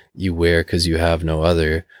clothes you wear 'cause you have no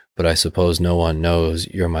other, but I suppose no one knows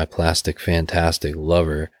you're my plastic fantastic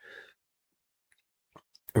lover.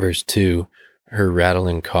 Verse 2, her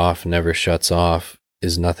rattling cough never shuts off,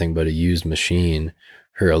 is nothing but a used machine.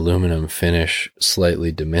 Her aluminum finish,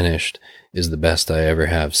 slightly diminished, is the best I ever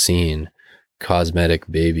have seen.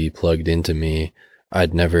 Cosmetic baby plugged into me.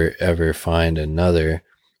 I'd never ever find another.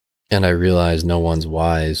 And I realize no one's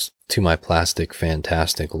wise to my plastic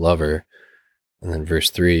fantastic lover. And then verse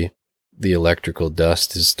 3, the electrical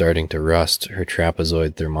dust is starting to rust, her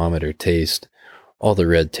trapezoid thermometer taste. All the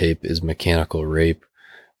red tape is mechanical rape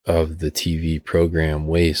of the TV program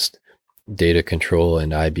waste. Data control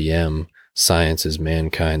and IBM, science is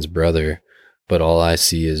mankind's brother, but all I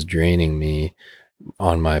see is draining me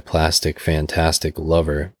on my plastic fantastic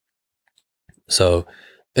lover. So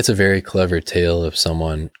it's a very clever tale of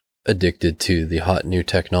someone addicted to the hot new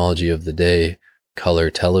technology of the day, color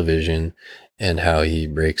television, and how he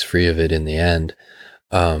breaks free of it in the end,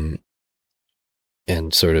 and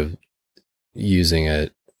sort of using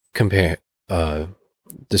it,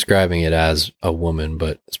 describing it as a woman,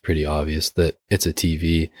 but it's pretty obvious that it's a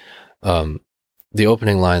TV. The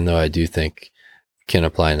opening line, though, I do think can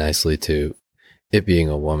apply nicely to it being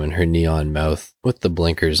a woman, her neon mouth with the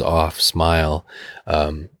blinkers off smile.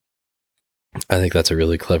 I think that's a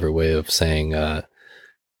really clever way of saying that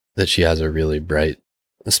she has a really bright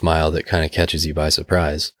smile that kind of catches you by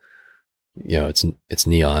surprise. You know, it's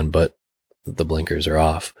neon, but the blinkers are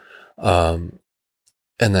off. And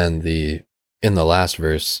then in the last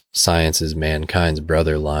verse, science is mankind's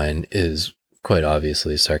brother line is quite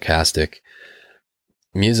obviously sarcastic.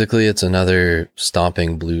 Musically, it's another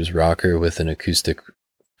stomping blues rocker with an acoustic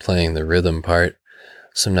playing the rhythm part.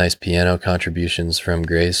 Some nice piano contributions from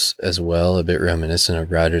Grace as well, a bit reminiscent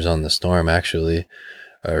of Riders on the Storm, actually.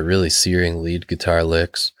 Really searing lead guitar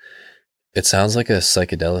licks. It sounds like a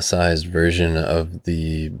psychedelicized version of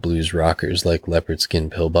the blues rockers like Leopard Skin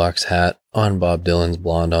Pillbox Hat on Bob Dylan's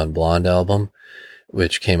Blonde on Blonde album,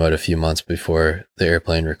 which came out a few months before the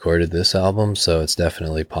Airplane recorded this album, so it's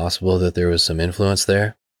definitely possible that there was some influence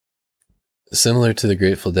there. Similar to the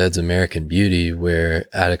Grateful Dead's American Beauty, where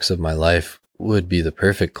Addicts of My Life would be the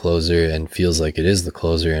perfect closer and feels like it is the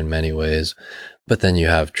closer in many ways, but then you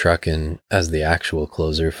have Truckin' as the actual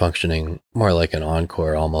closer, functioning more like an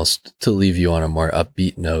encore almost, to leave you on a more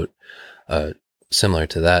upbeat note. Similar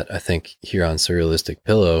to that, I think here on Surrealistic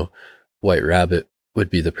Pillow, White Rabbit would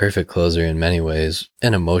be the perfect closer in many ways,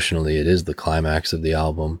 and emotionally it is the climax of the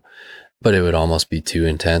album, but it would almost be too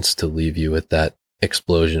intense to leave you with that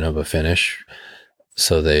explosion of a finish,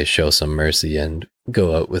 so they show some mercy and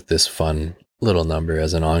go out with this fun little number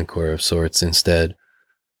as an encore of sorts instead.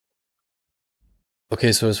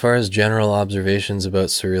 Okay, so as far as general observations about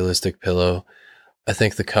Surrealistic Pillow, I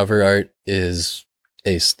think the cover art is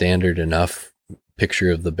a standard enough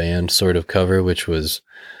picture of the band sort of cover, which was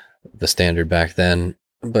the standard back then,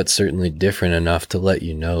 but certainly different enough to let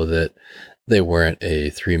you know that they weren't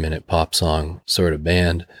a 3-minute pop song sort of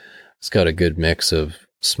band. It's got a good mix of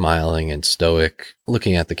smiling and stoic,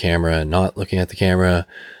 looking at the camera and not looking at the camera,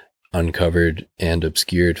 uncovered and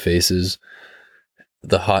obscured faces.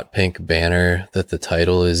 The hot pink banner that the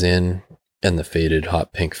title is in and the faded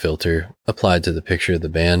hot pink filter applied to the picture of the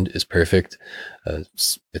band is perfect.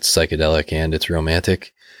 It's psychedelic and it's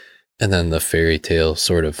romantic. And then the fairy tale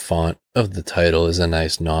sort of font of the title is a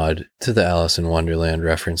nice nod to the Alice in Wonderland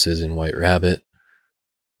references in White Rabbit.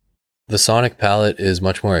 The sonic palette is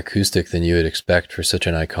much more acoustic than you would expect for such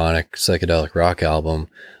an iconic psychedelic rock album,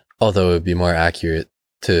 although it would be more accurate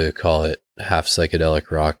to call it half psychedelic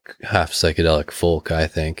rock, half psychedelic folk, I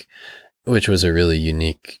think, which was a really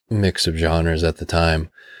unique mix of genres at the time.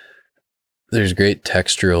 There's great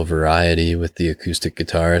textural variety with the acoustic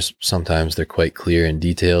guitars. Sometimes they're quite clear and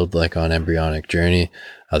detailed, like on Embryonic Journey.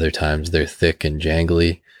 Other times they're thick and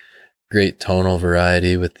jangly. Great tonal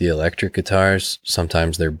variety with the electric guitars.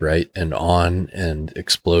 Sometimes they're bright and on and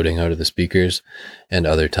exploding out of the speakers, and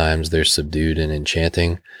other times they're subdued and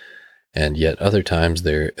enchanting. And yet other times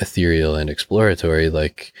they're ethereal and exploratory,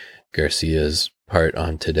 like Garcia's part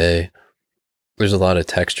on Today. There's a lot of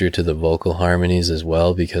texture to the vocal harmonies as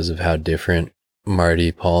well because of how different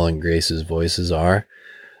Marty, Paul, and Grace's voices are.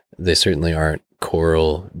 They certainly aren't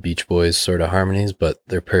choral Beach Boys sort of harmonies, but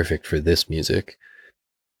they're perfect for this music.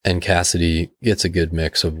 And Cassidy gets a good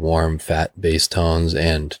mix of warm, fat bass tones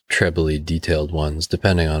and trebly detailed ones,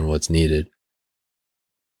 depending on what's needed.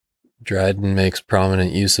 Dryden makes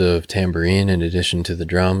prominent use of tambourine in addition to the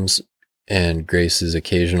drums, and Grace's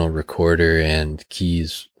occasional recorder and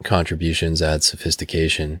keys contributions add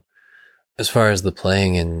sophistication. As far as the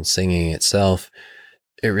playing and singing itself,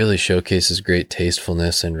 it really showcases great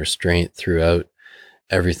tastefulness and restraint throughout.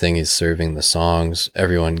 Everything is serving the songs,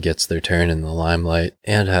 everyone gets their turn in the limelight,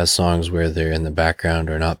 and has songs where they're in the background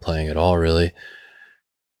or not playing at all, really.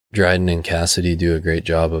 Dryden and Cassidy do a great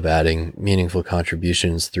job of adding meaningful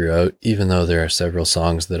contributions throughout, even though there are several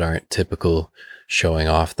songs that aren't typical showing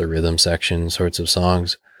off the rhythm section sorts of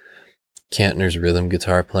songs. Kantner's rhythm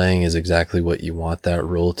guitar playing is exactly what you want that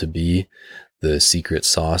role to be, the secret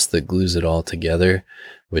sauce that glues it all together,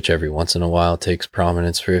 which every once in a while takes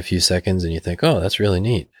prominence for a few seconds and you think, oh, that's really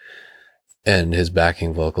neat. And his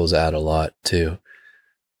backing vocals add a lot too.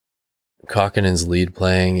 Kokkinen's lead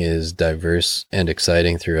playing is diverse and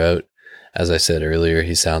exciting throughout. As I said earlier,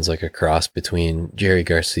 he sounds like a cross between Jerry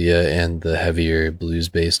Garcia and the heavier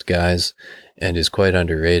blues-based guys, and is quite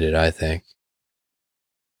underrated, I think.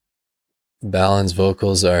 Ballin's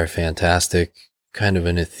vocals are fantastic, kind of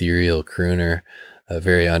an ethereal crooner, a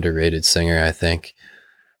very underrated singer, I think.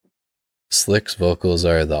 Slick's vocals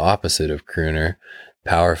are the opposite of crooner,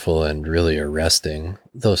 powerful and really arresting,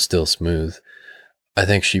 though still smooth. I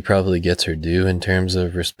think she probably gets her due in terms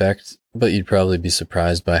of respect, but you'd probably be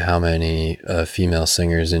surprised by how many female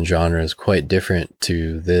singers in genres quite different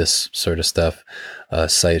to this sort of stuff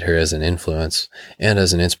cite her as an influence and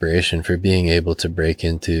as an inspiration for being able to break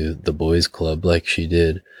into the boys' club like she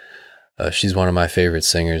did. She's one of my favorite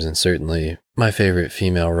singers and certainly my favorite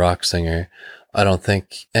female rock singer. I don't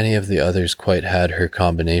think any of the others quite had her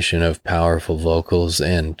combination of powerful vocals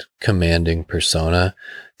and commanding persona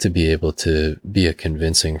to be able to be a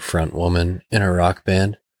convincing front woman in a rock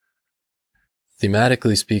band.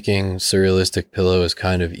 Thematically speaking, Surrealistic Pillow is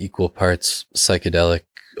kind of equal parts psychedelic,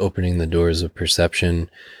 opening the doors of perception,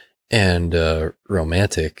 and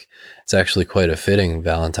romantic. It's actually quite a fitting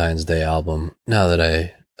Valentine's Day album, now that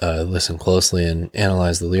I listen closely and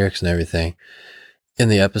analyze the lyrics and everything. In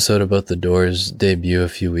the episode about the Doors' debut a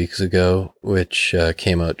few weeks ago, which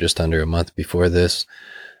came out just under a month before this,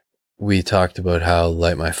 we talked about how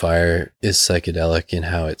Light My Fire is psychedelic in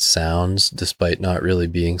how it sounds, despite not really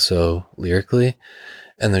being so lyrically.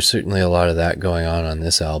 And there's certainly a lot of that going on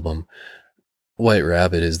this album. White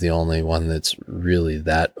Rabbit is the only one that's really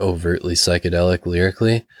that overtly psychedelic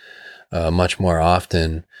lyrically. Much more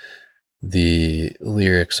often, the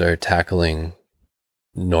lyrics are tackling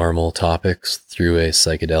normal topics through a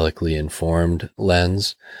psychedelically informed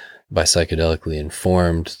lens. By psychedelically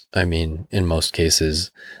informed, I mean, in most cases,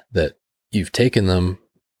 that you've taken them,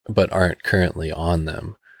 but aren't currently on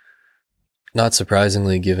them. Not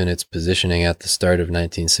surprisingly, given its positioning at the start of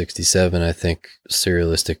 1967, I think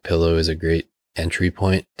Surrealistic Pillow is a great entry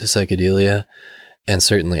point to psychedelia, and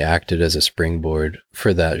certainly acted as a springboard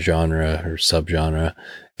for that genre or subgenre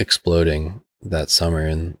exploding that summer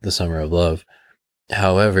in the Summer of Love.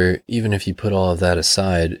 However, even if you put all of that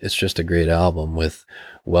aside, it's just a great album with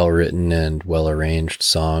well-written and well-arranged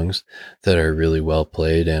songs that are really well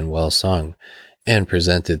played and well sung, and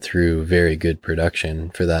presented through very good production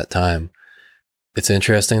for that time. It's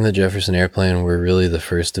interesting that Jefferson Airplane were really the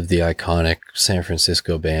first of the iconic San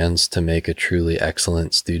Francisco bands to make a truly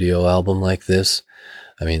excellent studio album like this.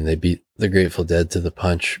 I mean, they beat the Grateful Dead to the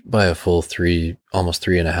punch by a full almost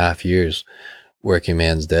 3.5 years. Working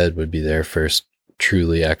Man's Dead would be their first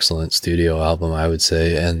truly excellent studio album, I would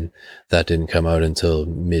say, and that didn't come out until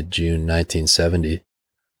mid-June 1970.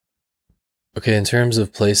 Okay, in terms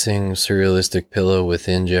of placing Surrealistic Pillow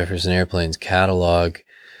within Jefferson Airplane's catalog,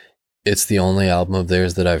 it's the only album of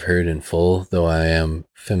theirs that I've heard in full, though I am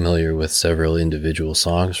familiar with several individual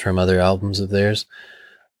songs from other albums of theirs.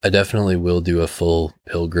 I definitely will do a full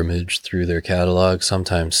pilgrimage through their catalog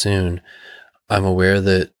sometime soon. I'm aware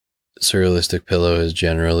that Surrealistic Pillow is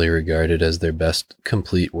generally regarded as their best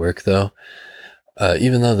complete work, though.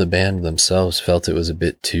 Even though the band themselves felt it was a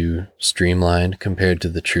bit too streamlined compared to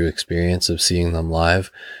the true experience of seeing them live,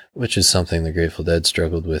 which is something the Grateful Dead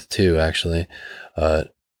struggled with too, actually.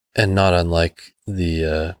 And not unlike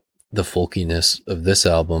the folkiness of this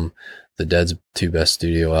album, the Dead's two best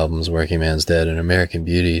studio albums, Working Man's Dead and American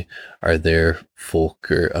Beauty, are their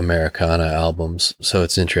folk or Americana albums. So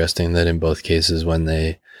it's interesting that in both cases, when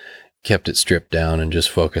they kept it stripped down and just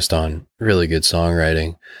focused on really good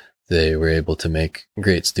songwriting, they were able to make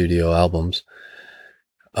great studio albums.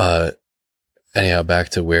 Anyhow, back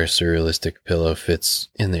to where Surrealistic Pillow fits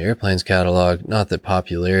in the Airplanes catalog. Not that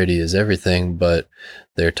popularity is everything, but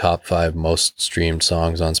their top 5 most streamed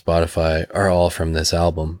songs on Spotify are all from this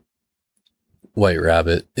album. White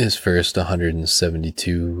Rabbit is first,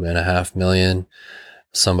 172.5 million.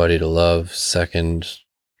 Somebody to Love, second,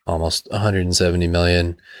 almost 170 million.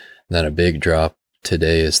 And then a big drop.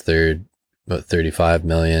 Today is third, about 35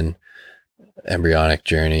 million. Embryonic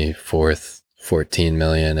Journey, fourth, 14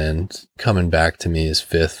 million. And Coming Back to Me is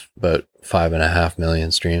fifth, about 5.5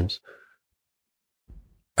 million streams.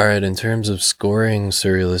 All right, in terms of scoring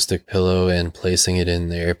Surrealistic Pillow and placing it in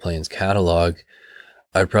the Airplanes catalog,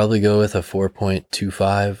 I'd probably go with a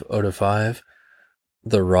 4.25 out of 5.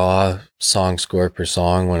 The raw song score per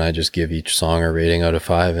song, when I just give each song a rating out of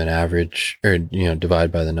 5 and average, or,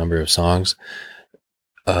 divide by the number of songs,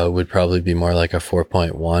 would probably be more like a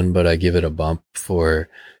 4.1, but I give it a bump for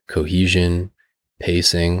cohesion,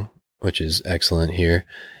 pacing, which is excellent here,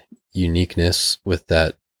 uniqueness with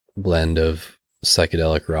that blend of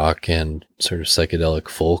psychedelic rock and sort of psychedelic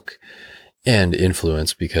folk, and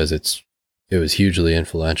influence, because it was hugely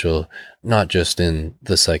influential, not just in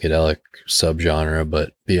the psychedelic subgenre,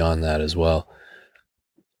 but beyond that as well.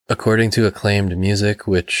 According to Acclaimed Music,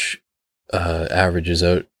 which averages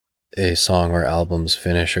out a song or album's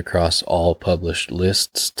finish across all published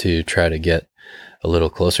lists to try to get a little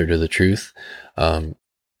closer to the truth,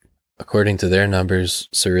 according to their numbers,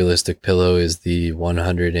 Surrealistic Pillow is the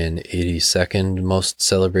 182nd most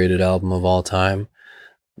celebrated album of all time,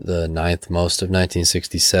 the 9th most of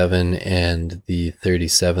 1967, and the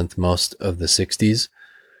 37th most of the 60s.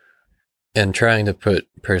 And trying to put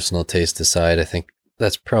personal taste aside, I think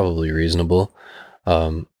that's probably reasonable.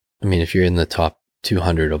 If you're in the top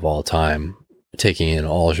 200 of all time, taking in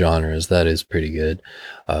all genres, that is pretty good.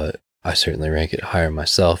 I certainly rank it higher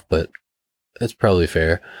myself, but it's probably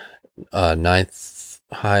fair. 9th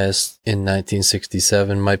highest in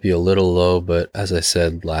 1967 might be a little low, but as I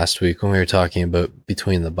said last week when we were talking about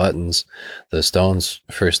Between the Buttons, the Stones'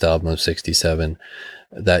 first album of 67,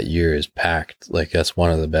 that year is packed. Like, that's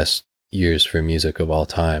one of the best years for music of all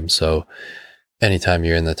time. So anytime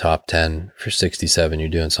you're in the top 10 for 67, you're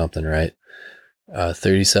doing something right.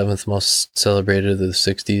 37th most celebrated of the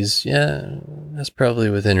 60s. Yeah, that's probably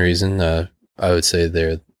within reason. I would say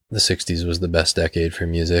the 60s was the best decade for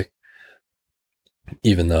music,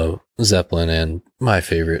 even though Zeppelin and my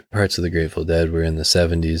favorite parts of the Grateful Dead were in the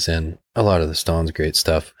 70s, and a lot of the Stones' great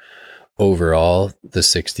stuff. Overall, the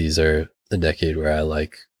 60s are the decade where I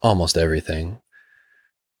like almost everything.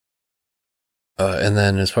 And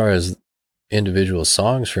then as far as individual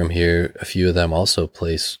songs from here, a few of them also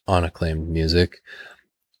place on Acclaimed Music.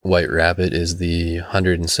 White Rabbit is the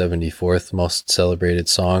 174th most celebrated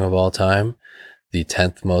song of all time, the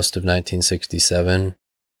 10th most of 1967,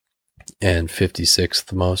 and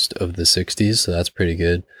 56th most of the 60s, so that's pretty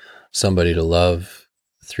good. Somebody to Love,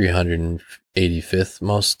 385th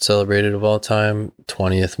most celebrated of all time,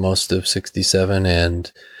 20th most of 67,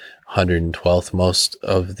 and 112th most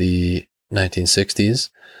of the 1960s.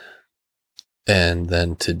 And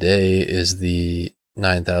then Today is the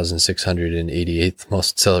 9,688th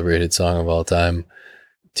most celebrated song of all time,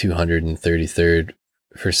 233rd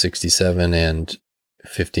for 67, and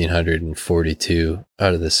 1,542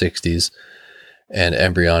 out of the 60s. And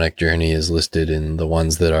Embryonic Journey is listed in the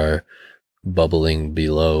ones that are bubbling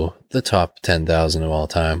below the top 10,000 of all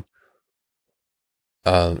time.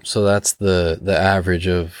 So that's the average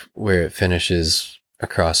of where it finishes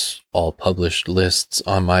across all published lists.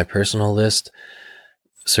 On my personal list,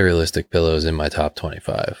 Surrealistic Pillow is in my top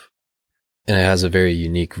 25. And it has a very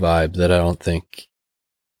unique vibe that I don't think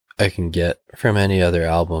I can get from any other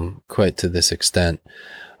album quite to this extent.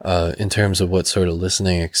 In terms of what sort of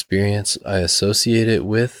listening experience I associate it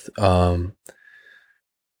with,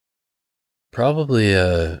 probably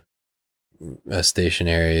a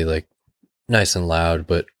stationary, like, nice and loud,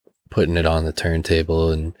 but putting it on the turntable,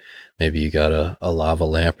 and maybe you got a lava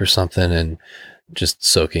lamp or something and just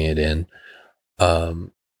soaking it in.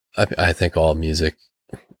 I think all music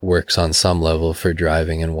works on some level for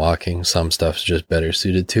driving and walking. Some stuff's just better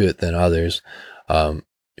suited to it than others.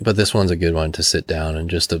 But this one's a good one to sit down and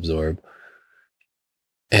just absorb.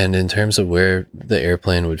 And in terms of where the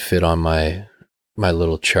Airplane would fit on my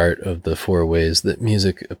little chart of the 4 ways that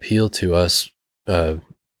music appeal to us, in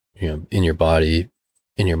your body,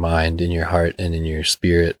 in your mind, in your heart, and in your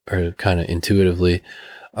spirit, or kind of intuitively,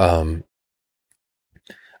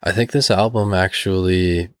 I think this album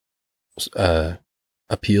actually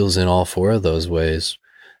appeals in all 4 of those ways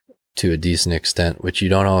to a decent extent, which you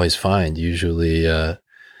don't always find. Usually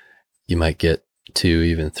you might get 2,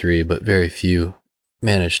 even 3, but very few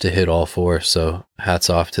managed to hit all four. So hats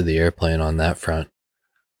off to the airplane on that front.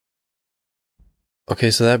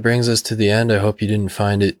 Okay, so that brings us to the end. I hope you didn't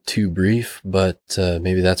find it too brief, but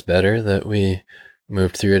maybe that's better that we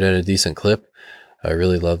moved through it at a decent clip. I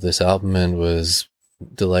really love this album and was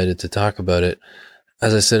delighted to talk about it.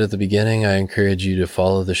 As I said at the beginning, I encourage you to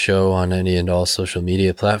follow the show on any and all social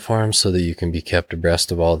media platforms so that you can be kept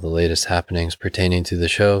abreast of all the latest happenings pertaining to the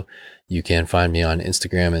show. You can find me on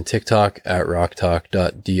Instagram and TikTok at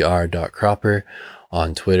rocktalk.dr.cropper,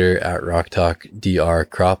 on Twitter at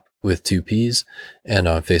rocktalkdrcrop with 2 P's, and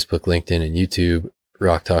on Facebook, LinkedIn, and YouTube,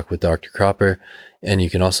 Rock Talk with Dr. Cropper. And you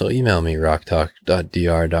can also email me,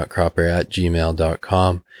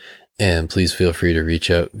 rocktalk.dr.cropper@gmail.com. And please feel free to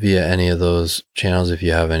reach out via any of those channels if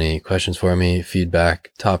you have any questions for me,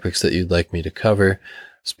 feedback, topics that you'd like me to cover.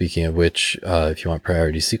 Speaking of which, if you want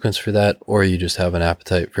priority sequence for that, or you just have an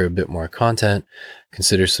appetite for a bit more content,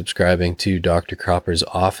 consider subscribing to Dr. Cropper's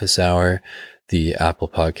Office Hour, the Apple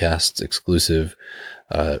Podcasts exclusive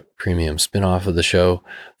premium spinoff of the show.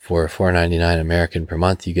 For $4.99 American per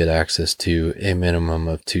month, you get access to a minimum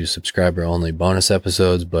of 2 subscriber-only bonus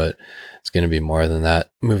episodes, but it's going to be more than that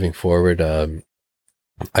moving forward.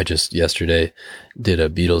 I just yesterday did a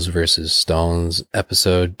Beatles versus Stones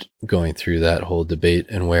episode going through that whole debate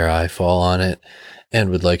and where I fall on it, and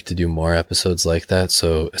would like to do more episodes like that.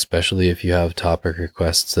 So especially if you have topic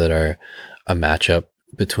requests that are a matchup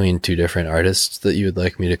between 2 different artists that you would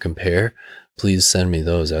like me to compare, please send me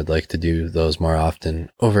those. I'd like to do those more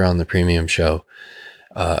often over on the premium show.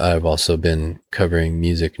 I've also been covering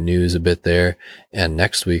music news a bit there. And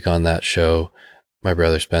next week on that show, my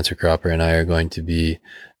brother Spencer Cropper and I are going to be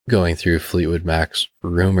going through Fleetwood Mac's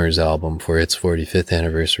Rumors album for its 45th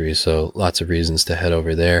anniversary. So lots of reasons to head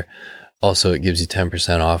over there. Also, it gives you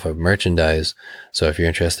 10% off of merchandise. So if you're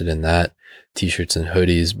interested in that, t-shirts and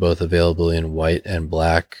hoodies, both available in white and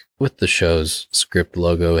black with the show's script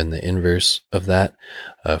logo in the inverse of that.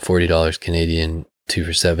 $40 Canadian, 2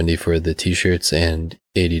 for $70 for the t-shirts, and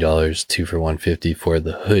 $80, 2 for $150 for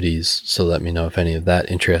the hoodies. So let me know if any of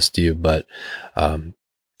that interests you. But even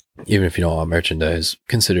if you don't want merchandise,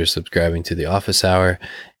 consider subscribing to the Office Hour,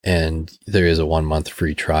 and there is a 1-month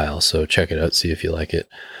free trial. So check it out, see if you like it,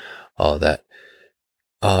 all of that.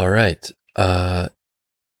 All right.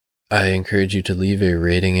 I encourage you to leave a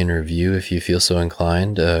rating and review if you feel so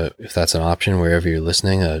inclined. If that's an option, wherever you're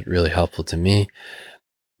listening, really helpful to me.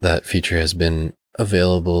 That feature has been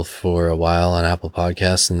available for a while on Apple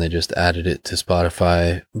Podcasts, and they just added it to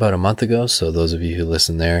Spotify about a month ago. So those of you who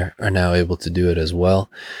listen there are now able to do it as well.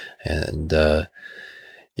 And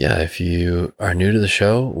if you are new to the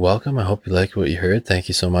show, welcome. I hope you liked what you heard. Thank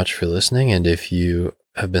you so much for listening. And if you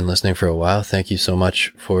have been listening for a while, thank you so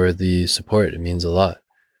much for the support. It means a lot.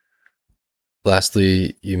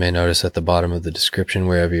 Lastly, you may notice at the bottom of the description,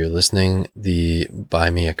 wherever you're listening, the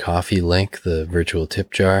Buy Me a Coffee link, the virtual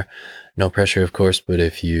tip jar. No pressure, of course, but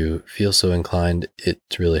if you feel so inclined, it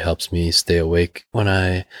really helps me stay awake when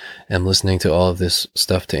I am listening to all of this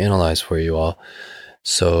stuff to analyze for you all.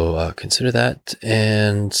 So consider that.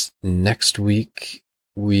 And next week,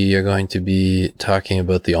 we are going to be talking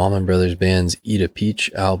about the Allman Brothers Band's Eat a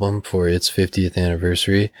Peach album for its 50th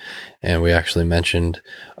anniversary. And we actually mentioned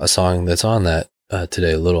a song that's on that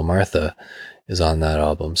today. Little Martha is on that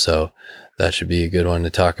album. So that should be a good one to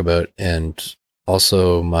talk about. And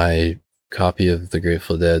also my copy of the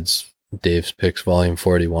Grateful Dead's Dave's Picks Volume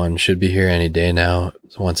 41 should be here any day now.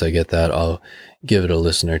 So once I get that, I'll give it a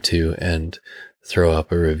listen or two and throw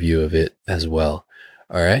up a review of it as well.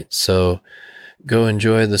 All right. So go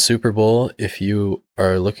enjoy the Super Bowl. If you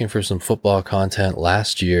are looking for some football content,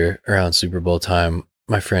 last year around Super Bowl time,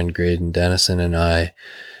 my friend Graydon Dennison and I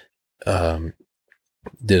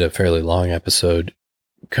did a fairly long episode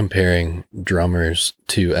comparing drummers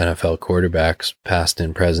to NFL quarterbacks, past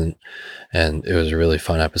and present. And it was a really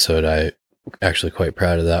fun episode. I actually quite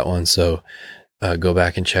proud of that one. So go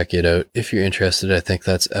back and check it out if you're interested. I think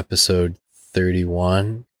that's episode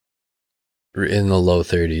 31, in the low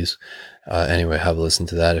 30s. Anyway, have a listen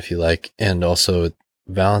to that if you like. And also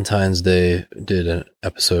Valentine's Day, did an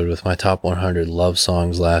episode with my top 100 love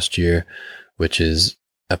songs last year, which is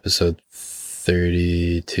episode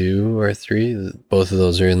 32 or 3. Both of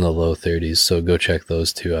those are in the low 30s. So go check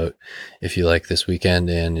those 2 out if you like this weekend,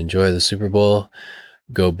 and enjoy the Super Bowl.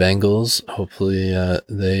 Go Bengals. Hopefully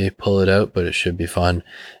they pull it out, but it should be fun.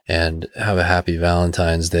 And have a happy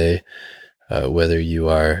Valentine's Day, whether you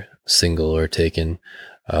are single or taken.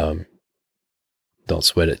 Don't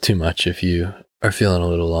sweat it too much if you are feeling a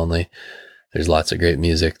little lonely. There's lots of great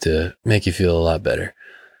music to make you feel a lot better.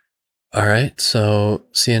 All right. So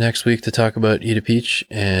see you next week to talk about Eat a Peach,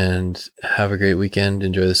 and have a great weekend.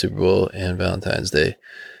 Enjoy the Super Bowl and Valentine's Day.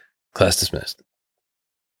 Class dismissed.